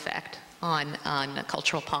profound effect on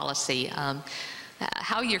cultural policy.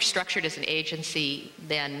 How you're structured as an agency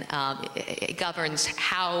then it governs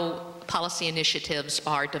how policy initiatives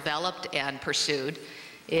are developed and pursued.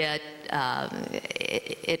 It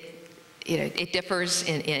differs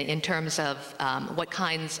in terms of what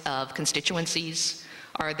kinds of constituencies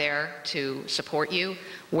are there to support you.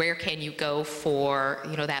 Where can you go for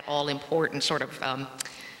that all-important sort of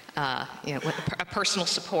a personal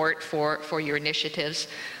support for your initiatives?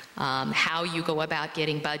 How you go about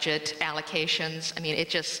getting budget allocations. I mean, it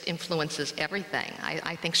just influences everything.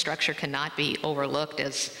 I think structure cannot be overlooked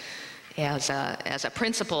as a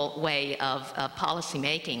principal way of policy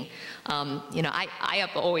making. I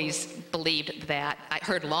have always believed that, I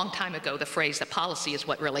heard a long time ago the phrase that policy is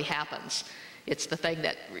what really happens. It's the thing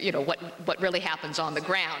that, what really happens on the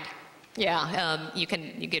ground. Yeah, you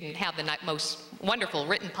can have the most wonderful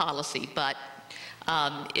written policy, but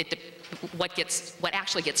what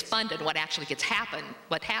actually gets funded, what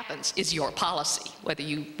happens is your policy,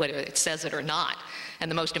 whether it says it or not.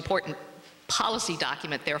 And the most important policy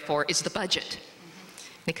document, therefore, is the budget,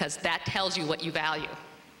 because that tells you what you value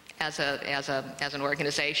as an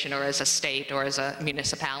organization or as a state or as a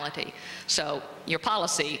municipality. So your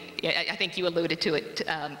policy, I think you alluded to it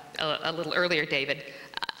a little earlier, David.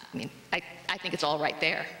 I mean, I think it's all right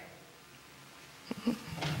there.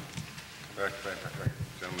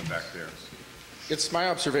 Gentleman back there. It's my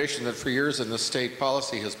observation that for years in the state,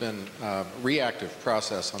 policy has been a reactive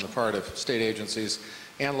process on the part of state agencies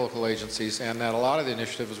and local agencies, and that a lot of the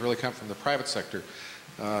initiative has really come from the private sector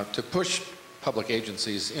to push public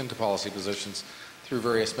agencies into policy positions through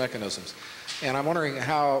various mechanisms. And I'm wondering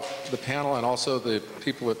how the panel and also the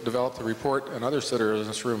people that developed the report and others that are in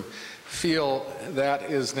this room feel that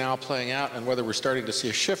is now playing out, and whether we're starting to see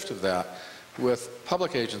a shift of that with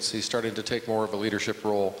public agencies starting to take more of a leadership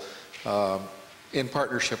role in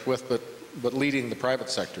partnership with, but leading the private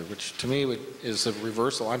sector, which to me is a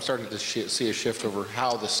reversal. I'm starting to see a shift over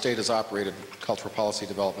how the state has operated cultural policy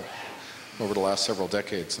development over the last several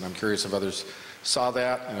decades, and I'm curious if others saw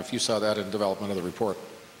that, and if you saw that in development of the report.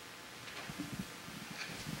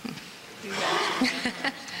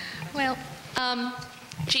 Well,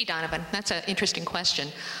 gee, Donovan, that's an interesting question.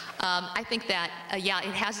 I think that, yeah,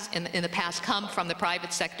 it has in the past come from the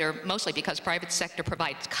private sector, mostly because private sector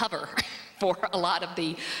provides cover for a lot of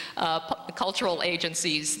the cultural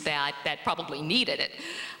agencies that probably needed it.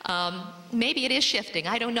 Maybe it is shifting.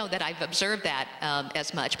 I don't know that I've observed that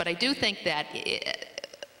as much, but I do think that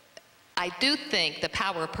the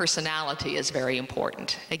power of personality is very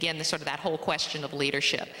important. Again, that whole question of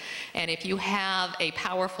leadership. And if you have a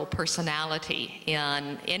powerful personality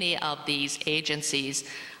in any of these agencies,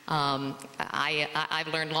 I've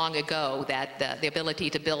learned long ago that the ability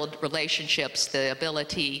to build relationships, the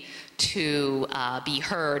ability to be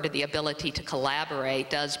heard, the ability to collaborate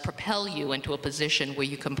does propel you into a position where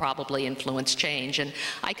you can probably influence change. And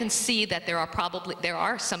I can see that there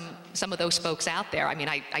are some of those folks out there. I mean,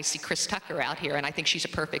 I see Chris Tucker out here, and I think she's a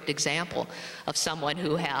perfect example of someone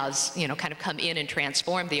who has, kind of come in and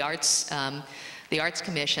transformed the Arts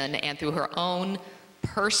Commission, and through her own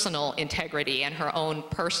personal integrity and her own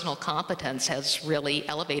personal competence has really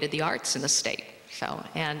elevated the arts in the state. So,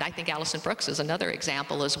 and I think Allison Brooks is another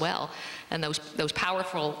example as well. And those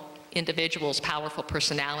powerful individuals, powerful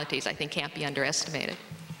personalities, I think can't be underestimated.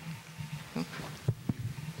 Yeah,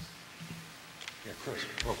 Chris.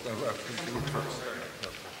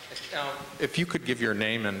 If you could give your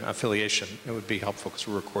name and affiliation, it would be helpful because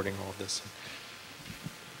we're recording all of this.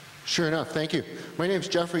 Sure enough, thank you. My name is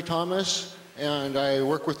Jeffrey Thomas, and I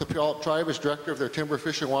work with the Puyallup Tribe as director of their Timber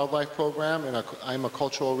Fish and Wildlife Program, and I'm a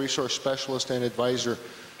cultural resource specialist and advisor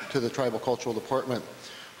to the Tribal Cultural Department.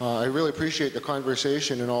 I really appreciate the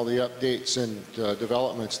conversation and all the updates and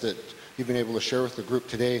developments that you've been able to share with the group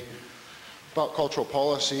today about cultural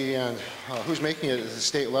policy and who's making it at the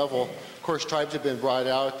state level. Of course, tribes have been brought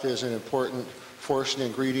out as an important force and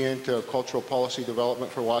ingredient of cultural policy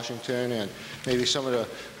development for Washington, and maybe some of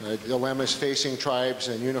the dilemmas facing tribes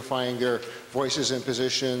and unifying their voices and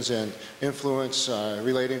positions and influence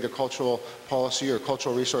relating to cultural policy or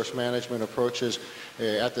cultural resource management approaches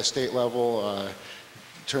at the state level in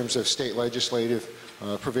terms of state legislative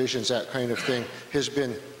provisions, that kind of thing, has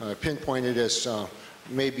been pinpointed as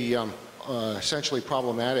maybe essentially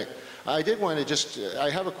problematic. I did want to I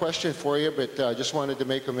have a question for you, but just wanted to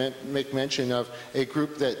make mention of a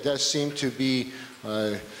group that does seem to be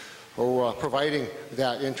providing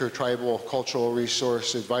that intertribal cultural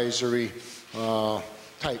resource advisory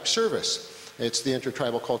type service. It's the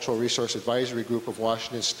Intertribal Cultural Resource Advisory Group of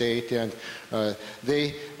Washington State, and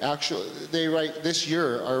they this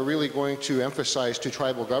year are really going to emphasize to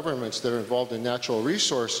tribal governments that are involved in natural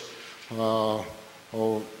resource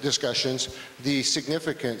discussions the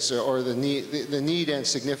significance or the need and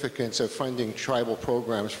significance of funding tribal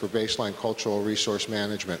programs for baseline cultural resource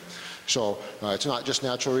management. So it's not just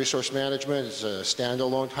natural resource management, it's a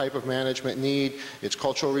standalone type of management need, it's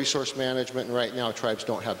cultural resource management, and right now tribes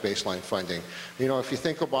don't have baseline funding. You know, if you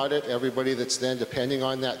think about it, everybody that's then depending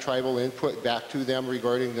on that tribal input back to them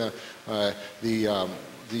regarding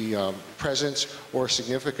the presence or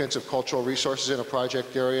significance of cultural resources in a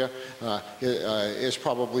project area is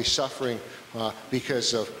probably suffering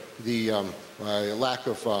because of the lack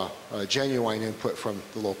of genuine input from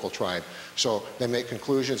the local tribe. So they make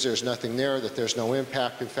conclusions there's nothing there, that there's no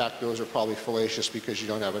impact. In fact, those are probably fallacious because you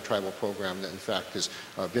don't have a tribal program that in fact has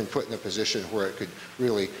been put in a position where it could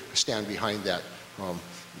really stand behind that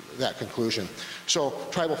that conclusion. So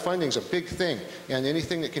tribal funding is a big thing, and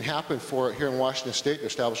anything that can happen for it here in Washington State to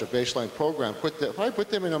establish a baseline program probably put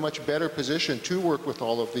them in a much better position to work with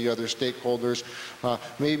all of the other stakeholders,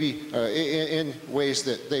 maybe in ways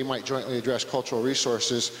that they might jointly address cultural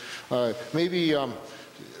resources, maybe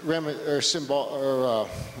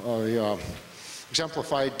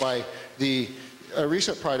exemplified by the a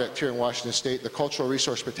recent product here in Washington State, the Cultural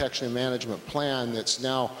Resource Protection and Management Plan, that's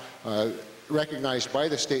now recognized by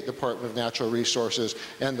the State Department of Natural Resources,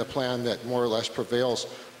 and the plan that more or less prevails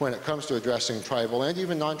when it comes to addressing tribal and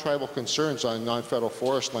even non-tribal concerns on non-federal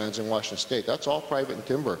forest lands in Washington State. That's all private and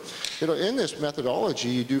timber. You know, in this methodology,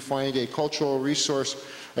 you do find a cultural resource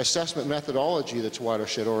assessment methodology that's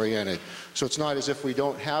watershed oriented. So it's not as if we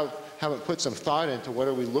haven't put some thought into what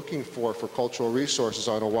are we looking for cultural resources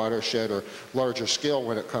on a watershed or larger scale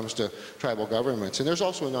when it comes to tribal governments. And there's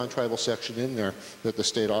also a non-tribal section in there that the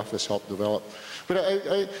state office helped develop. But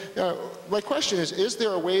my question is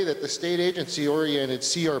there a way that the state agency-oriented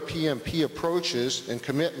CRPMP approaches and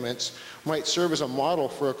commitments might serve as a model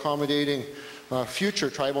for accommodating future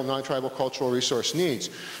tribal, non-tribal cultural resource needs?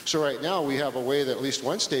 So right now we have a way that at least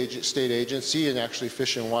one state agency, and actually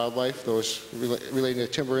Fish and Wildlife, those relating to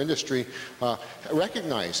the timber industry,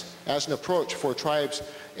 recognize as an approach for tribes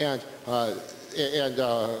and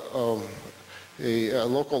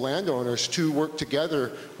local landowners to work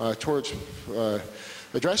together towards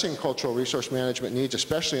addressing cultural resource management needs,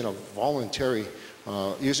 especially in a voluntary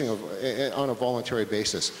on a voluntary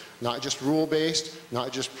basis, not just rule-based,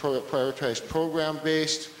 not just prioritized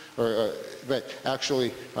program-based, but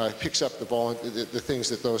actually picks up the things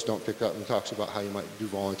that those don't pick up and talks about how you might do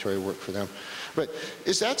voluntary work for them. But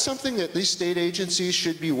is that something that these state agencies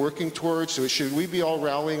should be working towards? So should we be all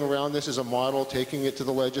rallying around this as a model, taking it to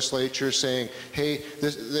the legislature, saying, hey,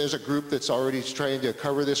 there's a group that's already trying to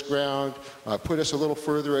cover this ground, put us a little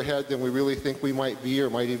further ahead than we really think we might be or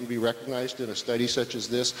might even be recognized in a study such as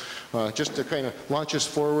this, just to kind of launch us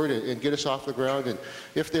forward and get us off the ground? And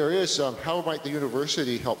if there is, how might the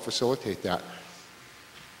university help facilitate that?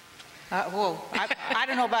 Well, I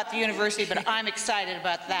don't know about the university, but I'm excited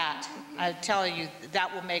about that. I tell you,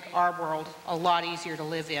 that will make our world a lot easier to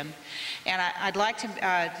live in. And I'd like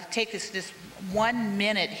to take this 1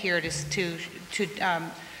 minute here to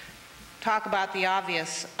talk about the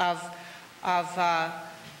obvious of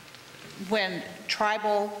when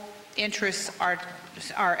tribal interests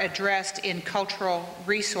are addressed in cultural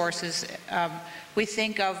resources. We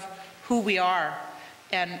think of who we are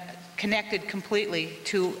and connected completely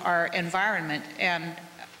to our environment and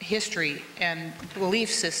history and belief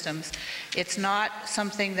systems. It's not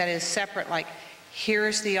something that is separate, like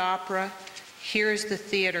here's the opera, here's the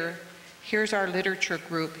theater, here's our literature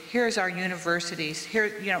group, here's our universities.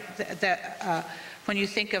 Here, you know, when you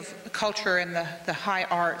think of culture and the high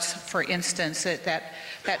arts, for instance, that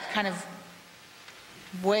kind of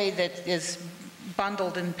way that is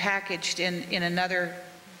bundled and packaged in another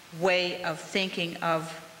way of thinking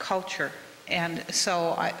of culture. And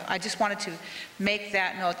so I just wanted to make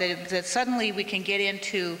that note, that suddenly we can get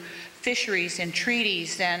into fisheries and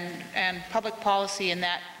treaties and public policy in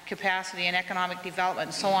that capacity, and economic development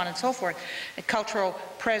and so on and so forth, and cultural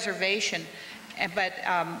preservation. But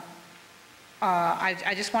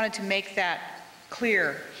I just wanted to make that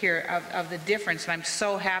clear here of the difference. And I'm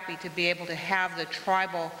so happy to be able to have the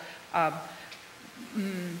tribal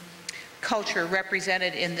culture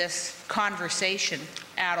represented in this conversation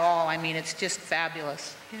at all. I mean, it's just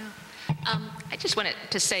fabulous. Yeah. I just wanted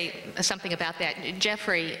to say something about that.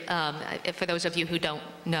 Jeffrey, for those of you who don't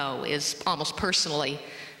know, is almost personally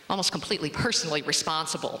almost completely personally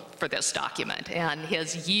responsible for this document, and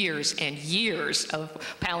his years and years of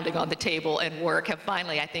pounding on the table and work have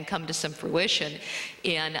finally, I think, come to some fruition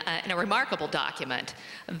in a remarkable document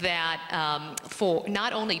that for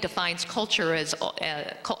not only defines culture as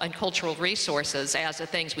and cultural resources as the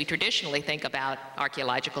things we traditionally think about,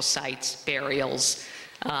 archaeological sites, burials,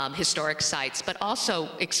 historic sites, but also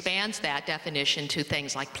expands that definition to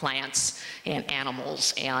things like plants and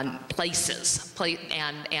animals and places.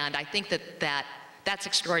 And I think that's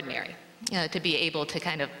extraordinary, to be able to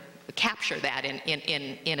kind of capture that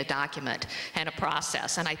in a document and a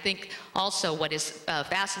process. And I think also what is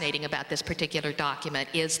fascinating about this particular document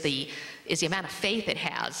is the amount of faith it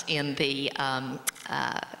has in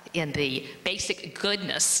the basic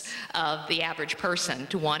goodness of the average person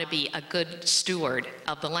to want to be a good steward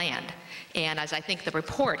of the land. And as I think the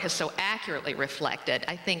report has so accurately reflected,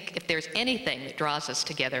 I think if there's anything that draws us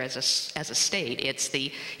together as a state, it's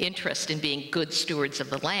the interest in being good stewards of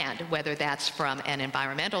the land, whether that's from an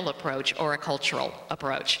environmental approach or a cultural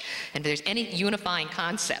approach. And if there's any unifying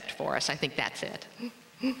concept for us, I think that's it.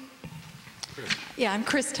 Yeah, I'm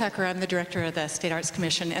Chris Tucker. I'm the director of the State Arts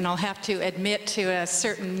Commission, and I'll have to admit to a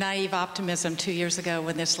certain naive optimism 2 years ago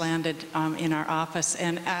when this landed in our office,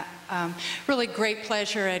 and really great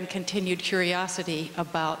pleasure and continued curiosity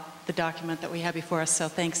about the document that we have before us. So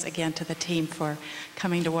thanks again to the team for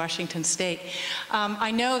coming to Washington State.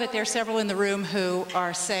 I know that there are several in the room who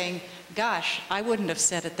are saying, gosh, I wouldn't have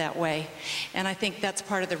said it that way. And I think that's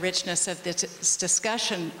part of the richness of this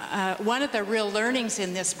discussion. One of the real learnings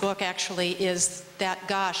in this book actually is that,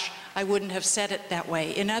 gosh, I wouldn't have said it that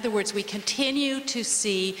way. In other words, we continue to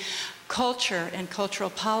see culture and cultural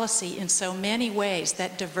policy in so many ways.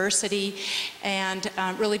 That diversity and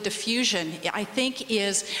really diffusion, I think,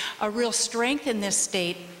 is a real strength in this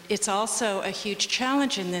state. It's also a huge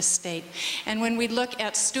challenge in this state. And when we look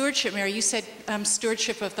at stewardship, Mary, you said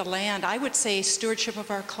stewardship of the land. I would say stewardship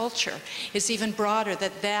of our culture is even broader,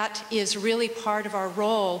 that is really part of our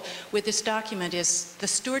role with this document, is the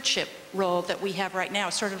stewardship role that we have right now,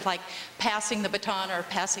 sort of like passing the baton or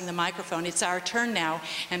passing the microphone. It's our turn now,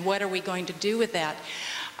 and what are we going to do with that?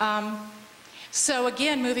 So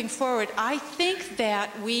again, moving forward, I think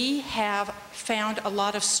that we have found a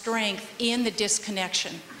lot of strength in the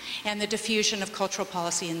disconnection and the diffusion of cultural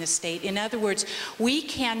policy in this state. In other words, we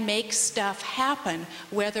can make stuff happen,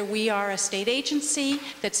 whether we are a state agency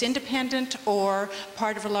that's independent or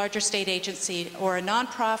part of a larger state agency, or a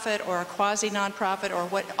nonprofit or a quasi-nonprofit, or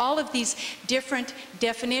what, all of these different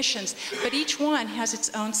definitions, but each one has its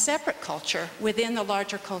own separate culture within the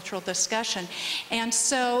larger cultural discussion. And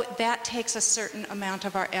so that takes a certain amount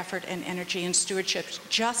of our effort and energy and stewardship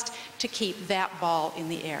just to keep that ball in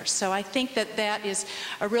the air. So I think that that is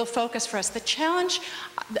a real focus for us. The challenge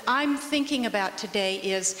I'm thinking about today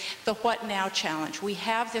is the what now challenge. We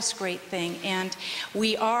have this great thing, and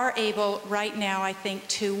we are able right now, I think,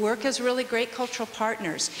 to work as really great cultural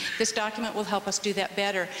partners. This document will help us do that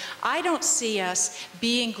better. I don't see us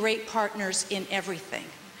being great partners in everything.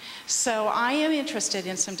 So I am interested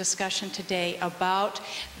in some discussion today about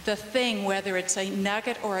the thing, whether it's a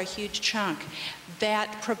nugget or a huge chunk,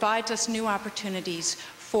 that provides us new opportunities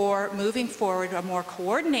for moving forward a more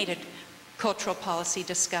coordinated cultural policy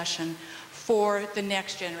discussion for the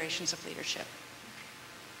next generations of leadership.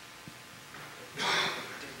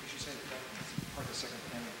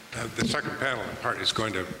 The second panel in part is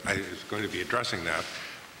going to be addressing that,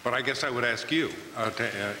 but I guess I would ask you,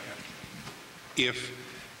 if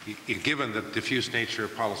given the diffuse nature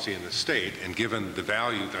of policy in the state, and given the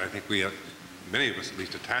value that I think we have, many of us at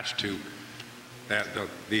least, attach to that,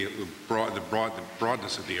 the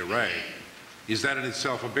broadness of the array, is that in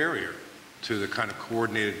itself a barrier to the kind of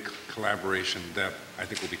coordinated collaboration that I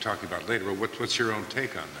think we'll be talking about later? But what's your own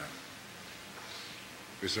take on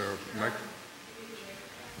that? Is there a mic?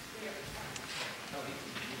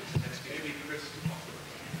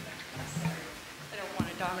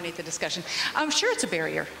 Dominate the discussion. I'm sure it's a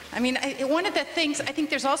barrier. I mean, one of the things, I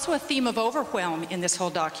think there's also a theme of overwhelm in this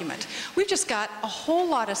whole document. We've just got a whole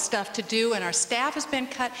lot of stuff to do, and our staff has been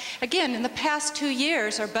cut. Again, in the past 2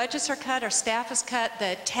 years, our budgets are cut, our staff is cut,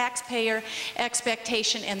 the taxpayer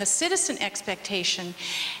expectation and the citizen expectation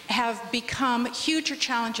have become huger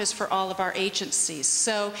challenges for all of our agencies.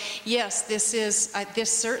 So yes, this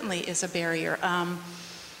certainly is a barrier.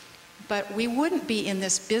 But we wouldn't be in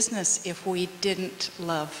this business if we didn't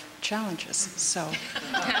love challenges. So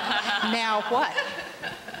now what?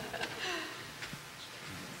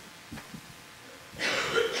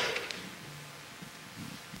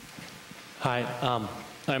 Hi,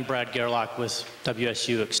 I'm Brad Gerlach with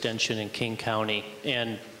WSU Extension in King County.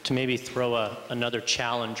 And to maybe throw another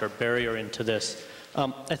challenge or barrier into this.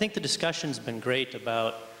 I think the discussion's been great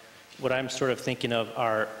about what I'm sort of thinking of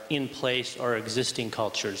are in place or existing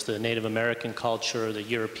cultures, the Native American culture, the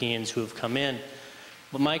Europeans who have come in.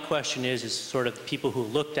 But my question is sort of people who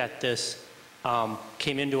looked at this,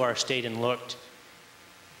 came into our state and looked,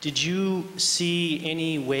 did you see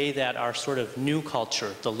any way that our sort of new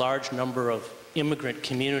culture, the large number of immigrant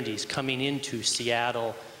communities coming into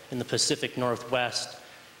Seattle in the Pacific Northwest,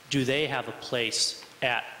 do they have a place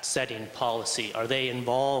at setting policy? Are they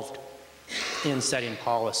involved in setting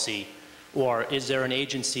policy? Or is there an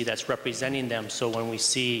agency that's representing them so when we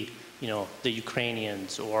see, you know, the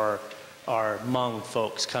Ukrainians or our Hmong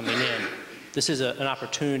folks coming in, this is an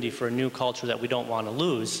opportunity for a new culture that we don't want to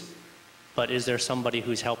lose, but is there somebody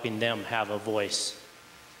who's helping them have a voice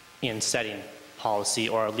in setting policy,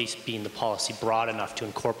 or at least being the policy broad enough to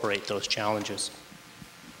incorporate those challenges?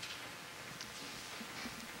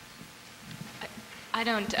 I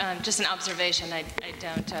don't, just an observation, I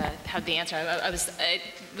don't have the answer. I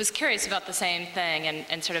was curious about the same thing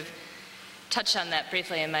and sort of touched on that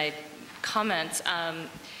briefly in my comments.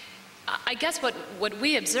 I guess what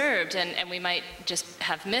we observed, and we might just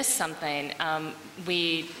have missed something,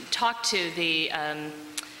 we talked to the,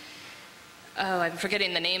 I'm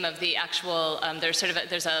forgetting the name of the actual, there's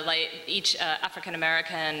each African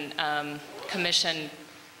American commission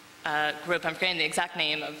group, I'm forgetting the exact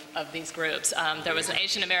name of these groups. There was an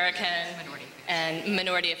Asian American and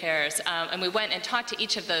Minority Affairs. And we went and talked to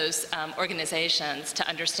each of those organizations to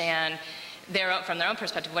understand from their own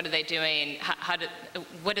perspective, what are they doing,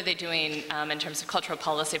 what are they doing in terms of cultural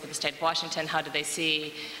policy for the state of Washington, how do they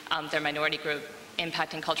see their minority group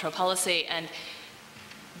impacting cultural policy. And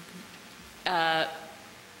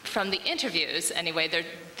from the interviews, anyway,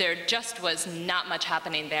 there just was not much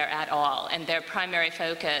happening there at all. And their primary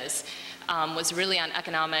focus was really on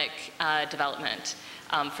economic development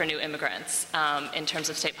for new immigrants in terms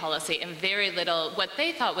of state policy, and very little. What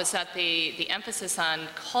they thought was that the emphasis on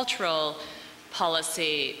cultural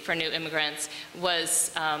policy for new immigrants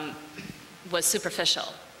was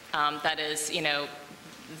superficial. That is, you know,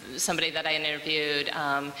 somebody that I interviewed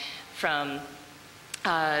from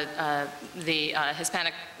the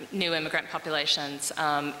Hispanic new immigrant populations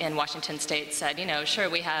in Washington state said, you know, sure,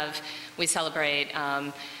 we celebrate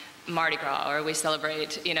Mardi Gras, or we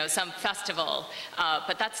celebrate, you know, some festival,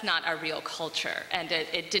 but that's not our real culture. And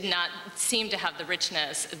it did not seem to have the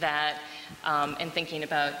richness that, in thinking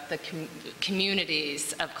about the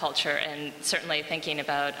communities of culture, and certainly thinking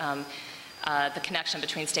about the connection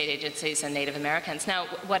between state agencies and Native Americans. Now,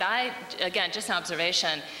 again, just an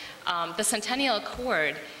observation, the Centennial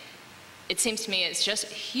Accord, it seems to me, is just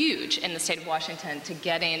huge in the state of Washington to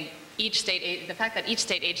getting each state, the fact that each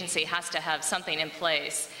state agency has to have something in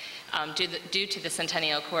place due to the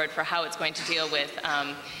Centennial Accord for how it's going to deal with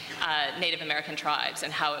Native American tribes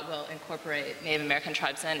and how it will incorporate Native American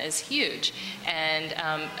tribes in is huge. And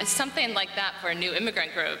something like that for new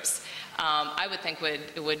immigrant groups, I would think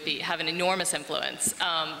would have an enormous influence,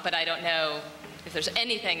 but I don't know if there's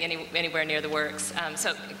anything anywhere near the works.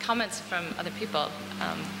 So comments from other people.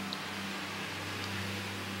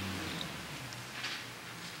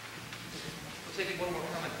 We'll take one more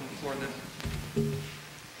comment from the floor then.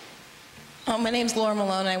 My name's Laura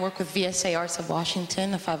Malone. I work with VSA Arts of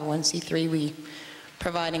Washington, a 501c3. We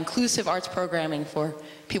provide inclusive arts programming for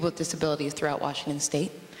people with disabilities throughout Washington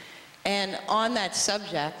State. And on that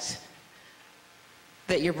subject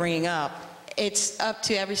that you're bringing up, it's up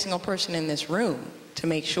to every single person in this room to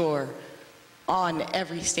make sure on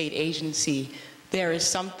every state agency there is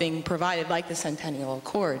something provided like the Centennial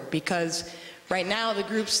Accord, because right now the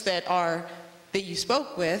groups that you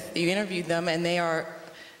spoke with, you interviewed them, and they are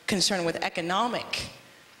concerned with economic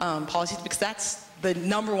policies, because that's the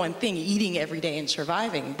 #1 thing, eating every day and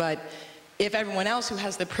surviving. But if everyone else who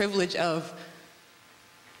has the privilege of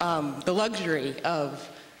the luxury of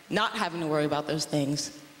not having to worry about those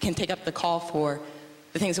things can take up the call for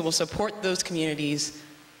the things that will support those communities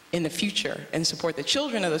in the future and support the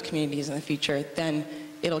children of those communities in the future, then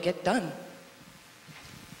it'll get done.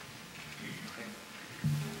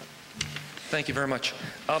 Thank you very much.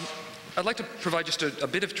 I'd like to provide just a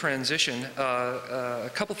bit of transition.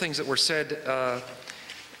 A couple things that were said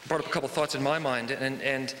brought up a couple thoughts in my mind.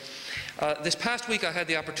 And this past week I had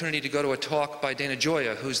the opportunity to go to a talk by Dana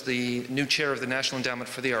Gioia, who's the new chair of the National Endowment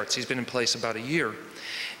for the Arts. He's been in place about a year.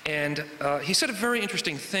 And he said a very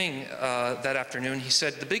interesting thing that afternoon. He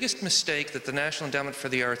said the biggest mistake that the National Endowment for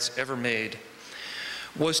the Arts ever made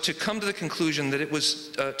was to come to the conclusion that it was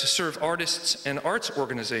to serve artists and arts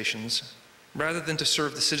organizations rather than to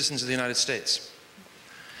serve the citizens of the United States.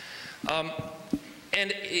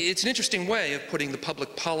 And it's an interesting way of putting the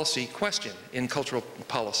public policy question in cultural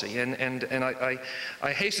policy. And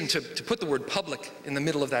I hasten to put the word public in the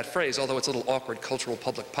middle of that phrase, although it's a little awkward, cultural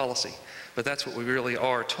public policy. But that's what we really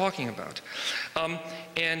are talking about.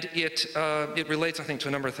 And it relates, I think, to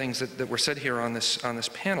a number of things that were said here on this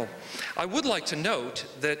panel. I would like to note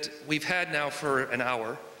that we've had now for an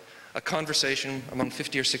hour a conversation among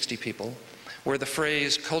 50 or 60 people where the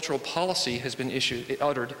phrase cultural policy has been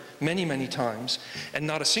uttered many, many times, and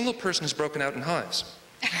not a single person has broken out in hives.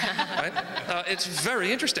 Right? It's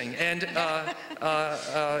very interesting. And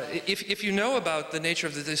if you know about the nature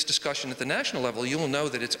of this discussion at the national level, you will know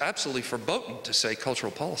that it's absolutely verboten to say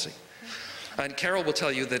cultural policy. And Carol will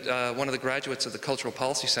tell you that one of the graduates of the Cultural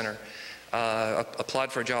Policy Center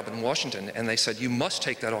applied for a job in Washington, and they said, you must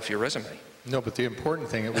take that off your resume. No, but the important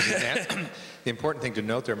thing, the important thing to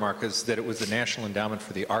note there, Mark, is that it was the National Endowment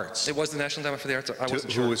for the Arts. It was the National Endowment for the Arts? I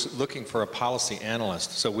wasn't sure. Who was looking for a policy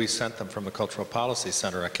analyst. So we sent them from the Cultural Policy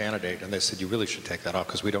Center a candidate, and they said, you really should take that off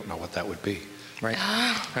because we don't know what that would be. Right.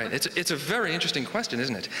 Right. It's a very interesting question,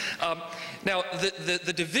 isn't it? Now,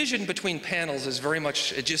 the division between panels is very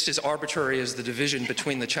much just as arbitrary as the division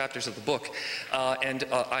between the chapters of the book. And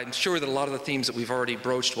I'm sure that a lot of the themes that we've already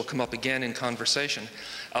broached will come up again in conversation.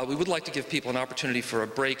 We would like to give people an opportunity for a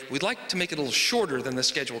break. We'd like to make it a little shorter than the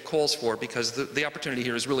schedule calls for because the opportunity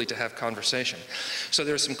here is really to have conversation. So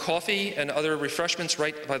there's some coffee and other refreshments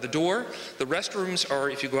right by the door. The restrooms are,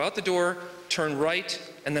 if you go out the door, turn right,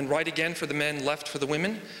 and then right again for the men, left for the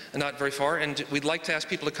women, and not very far. And we'd like to ask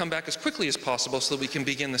people to come back as quickly as possible so that we can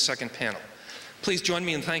begin the second panel. Please join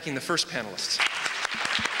me in thanking the first panelists.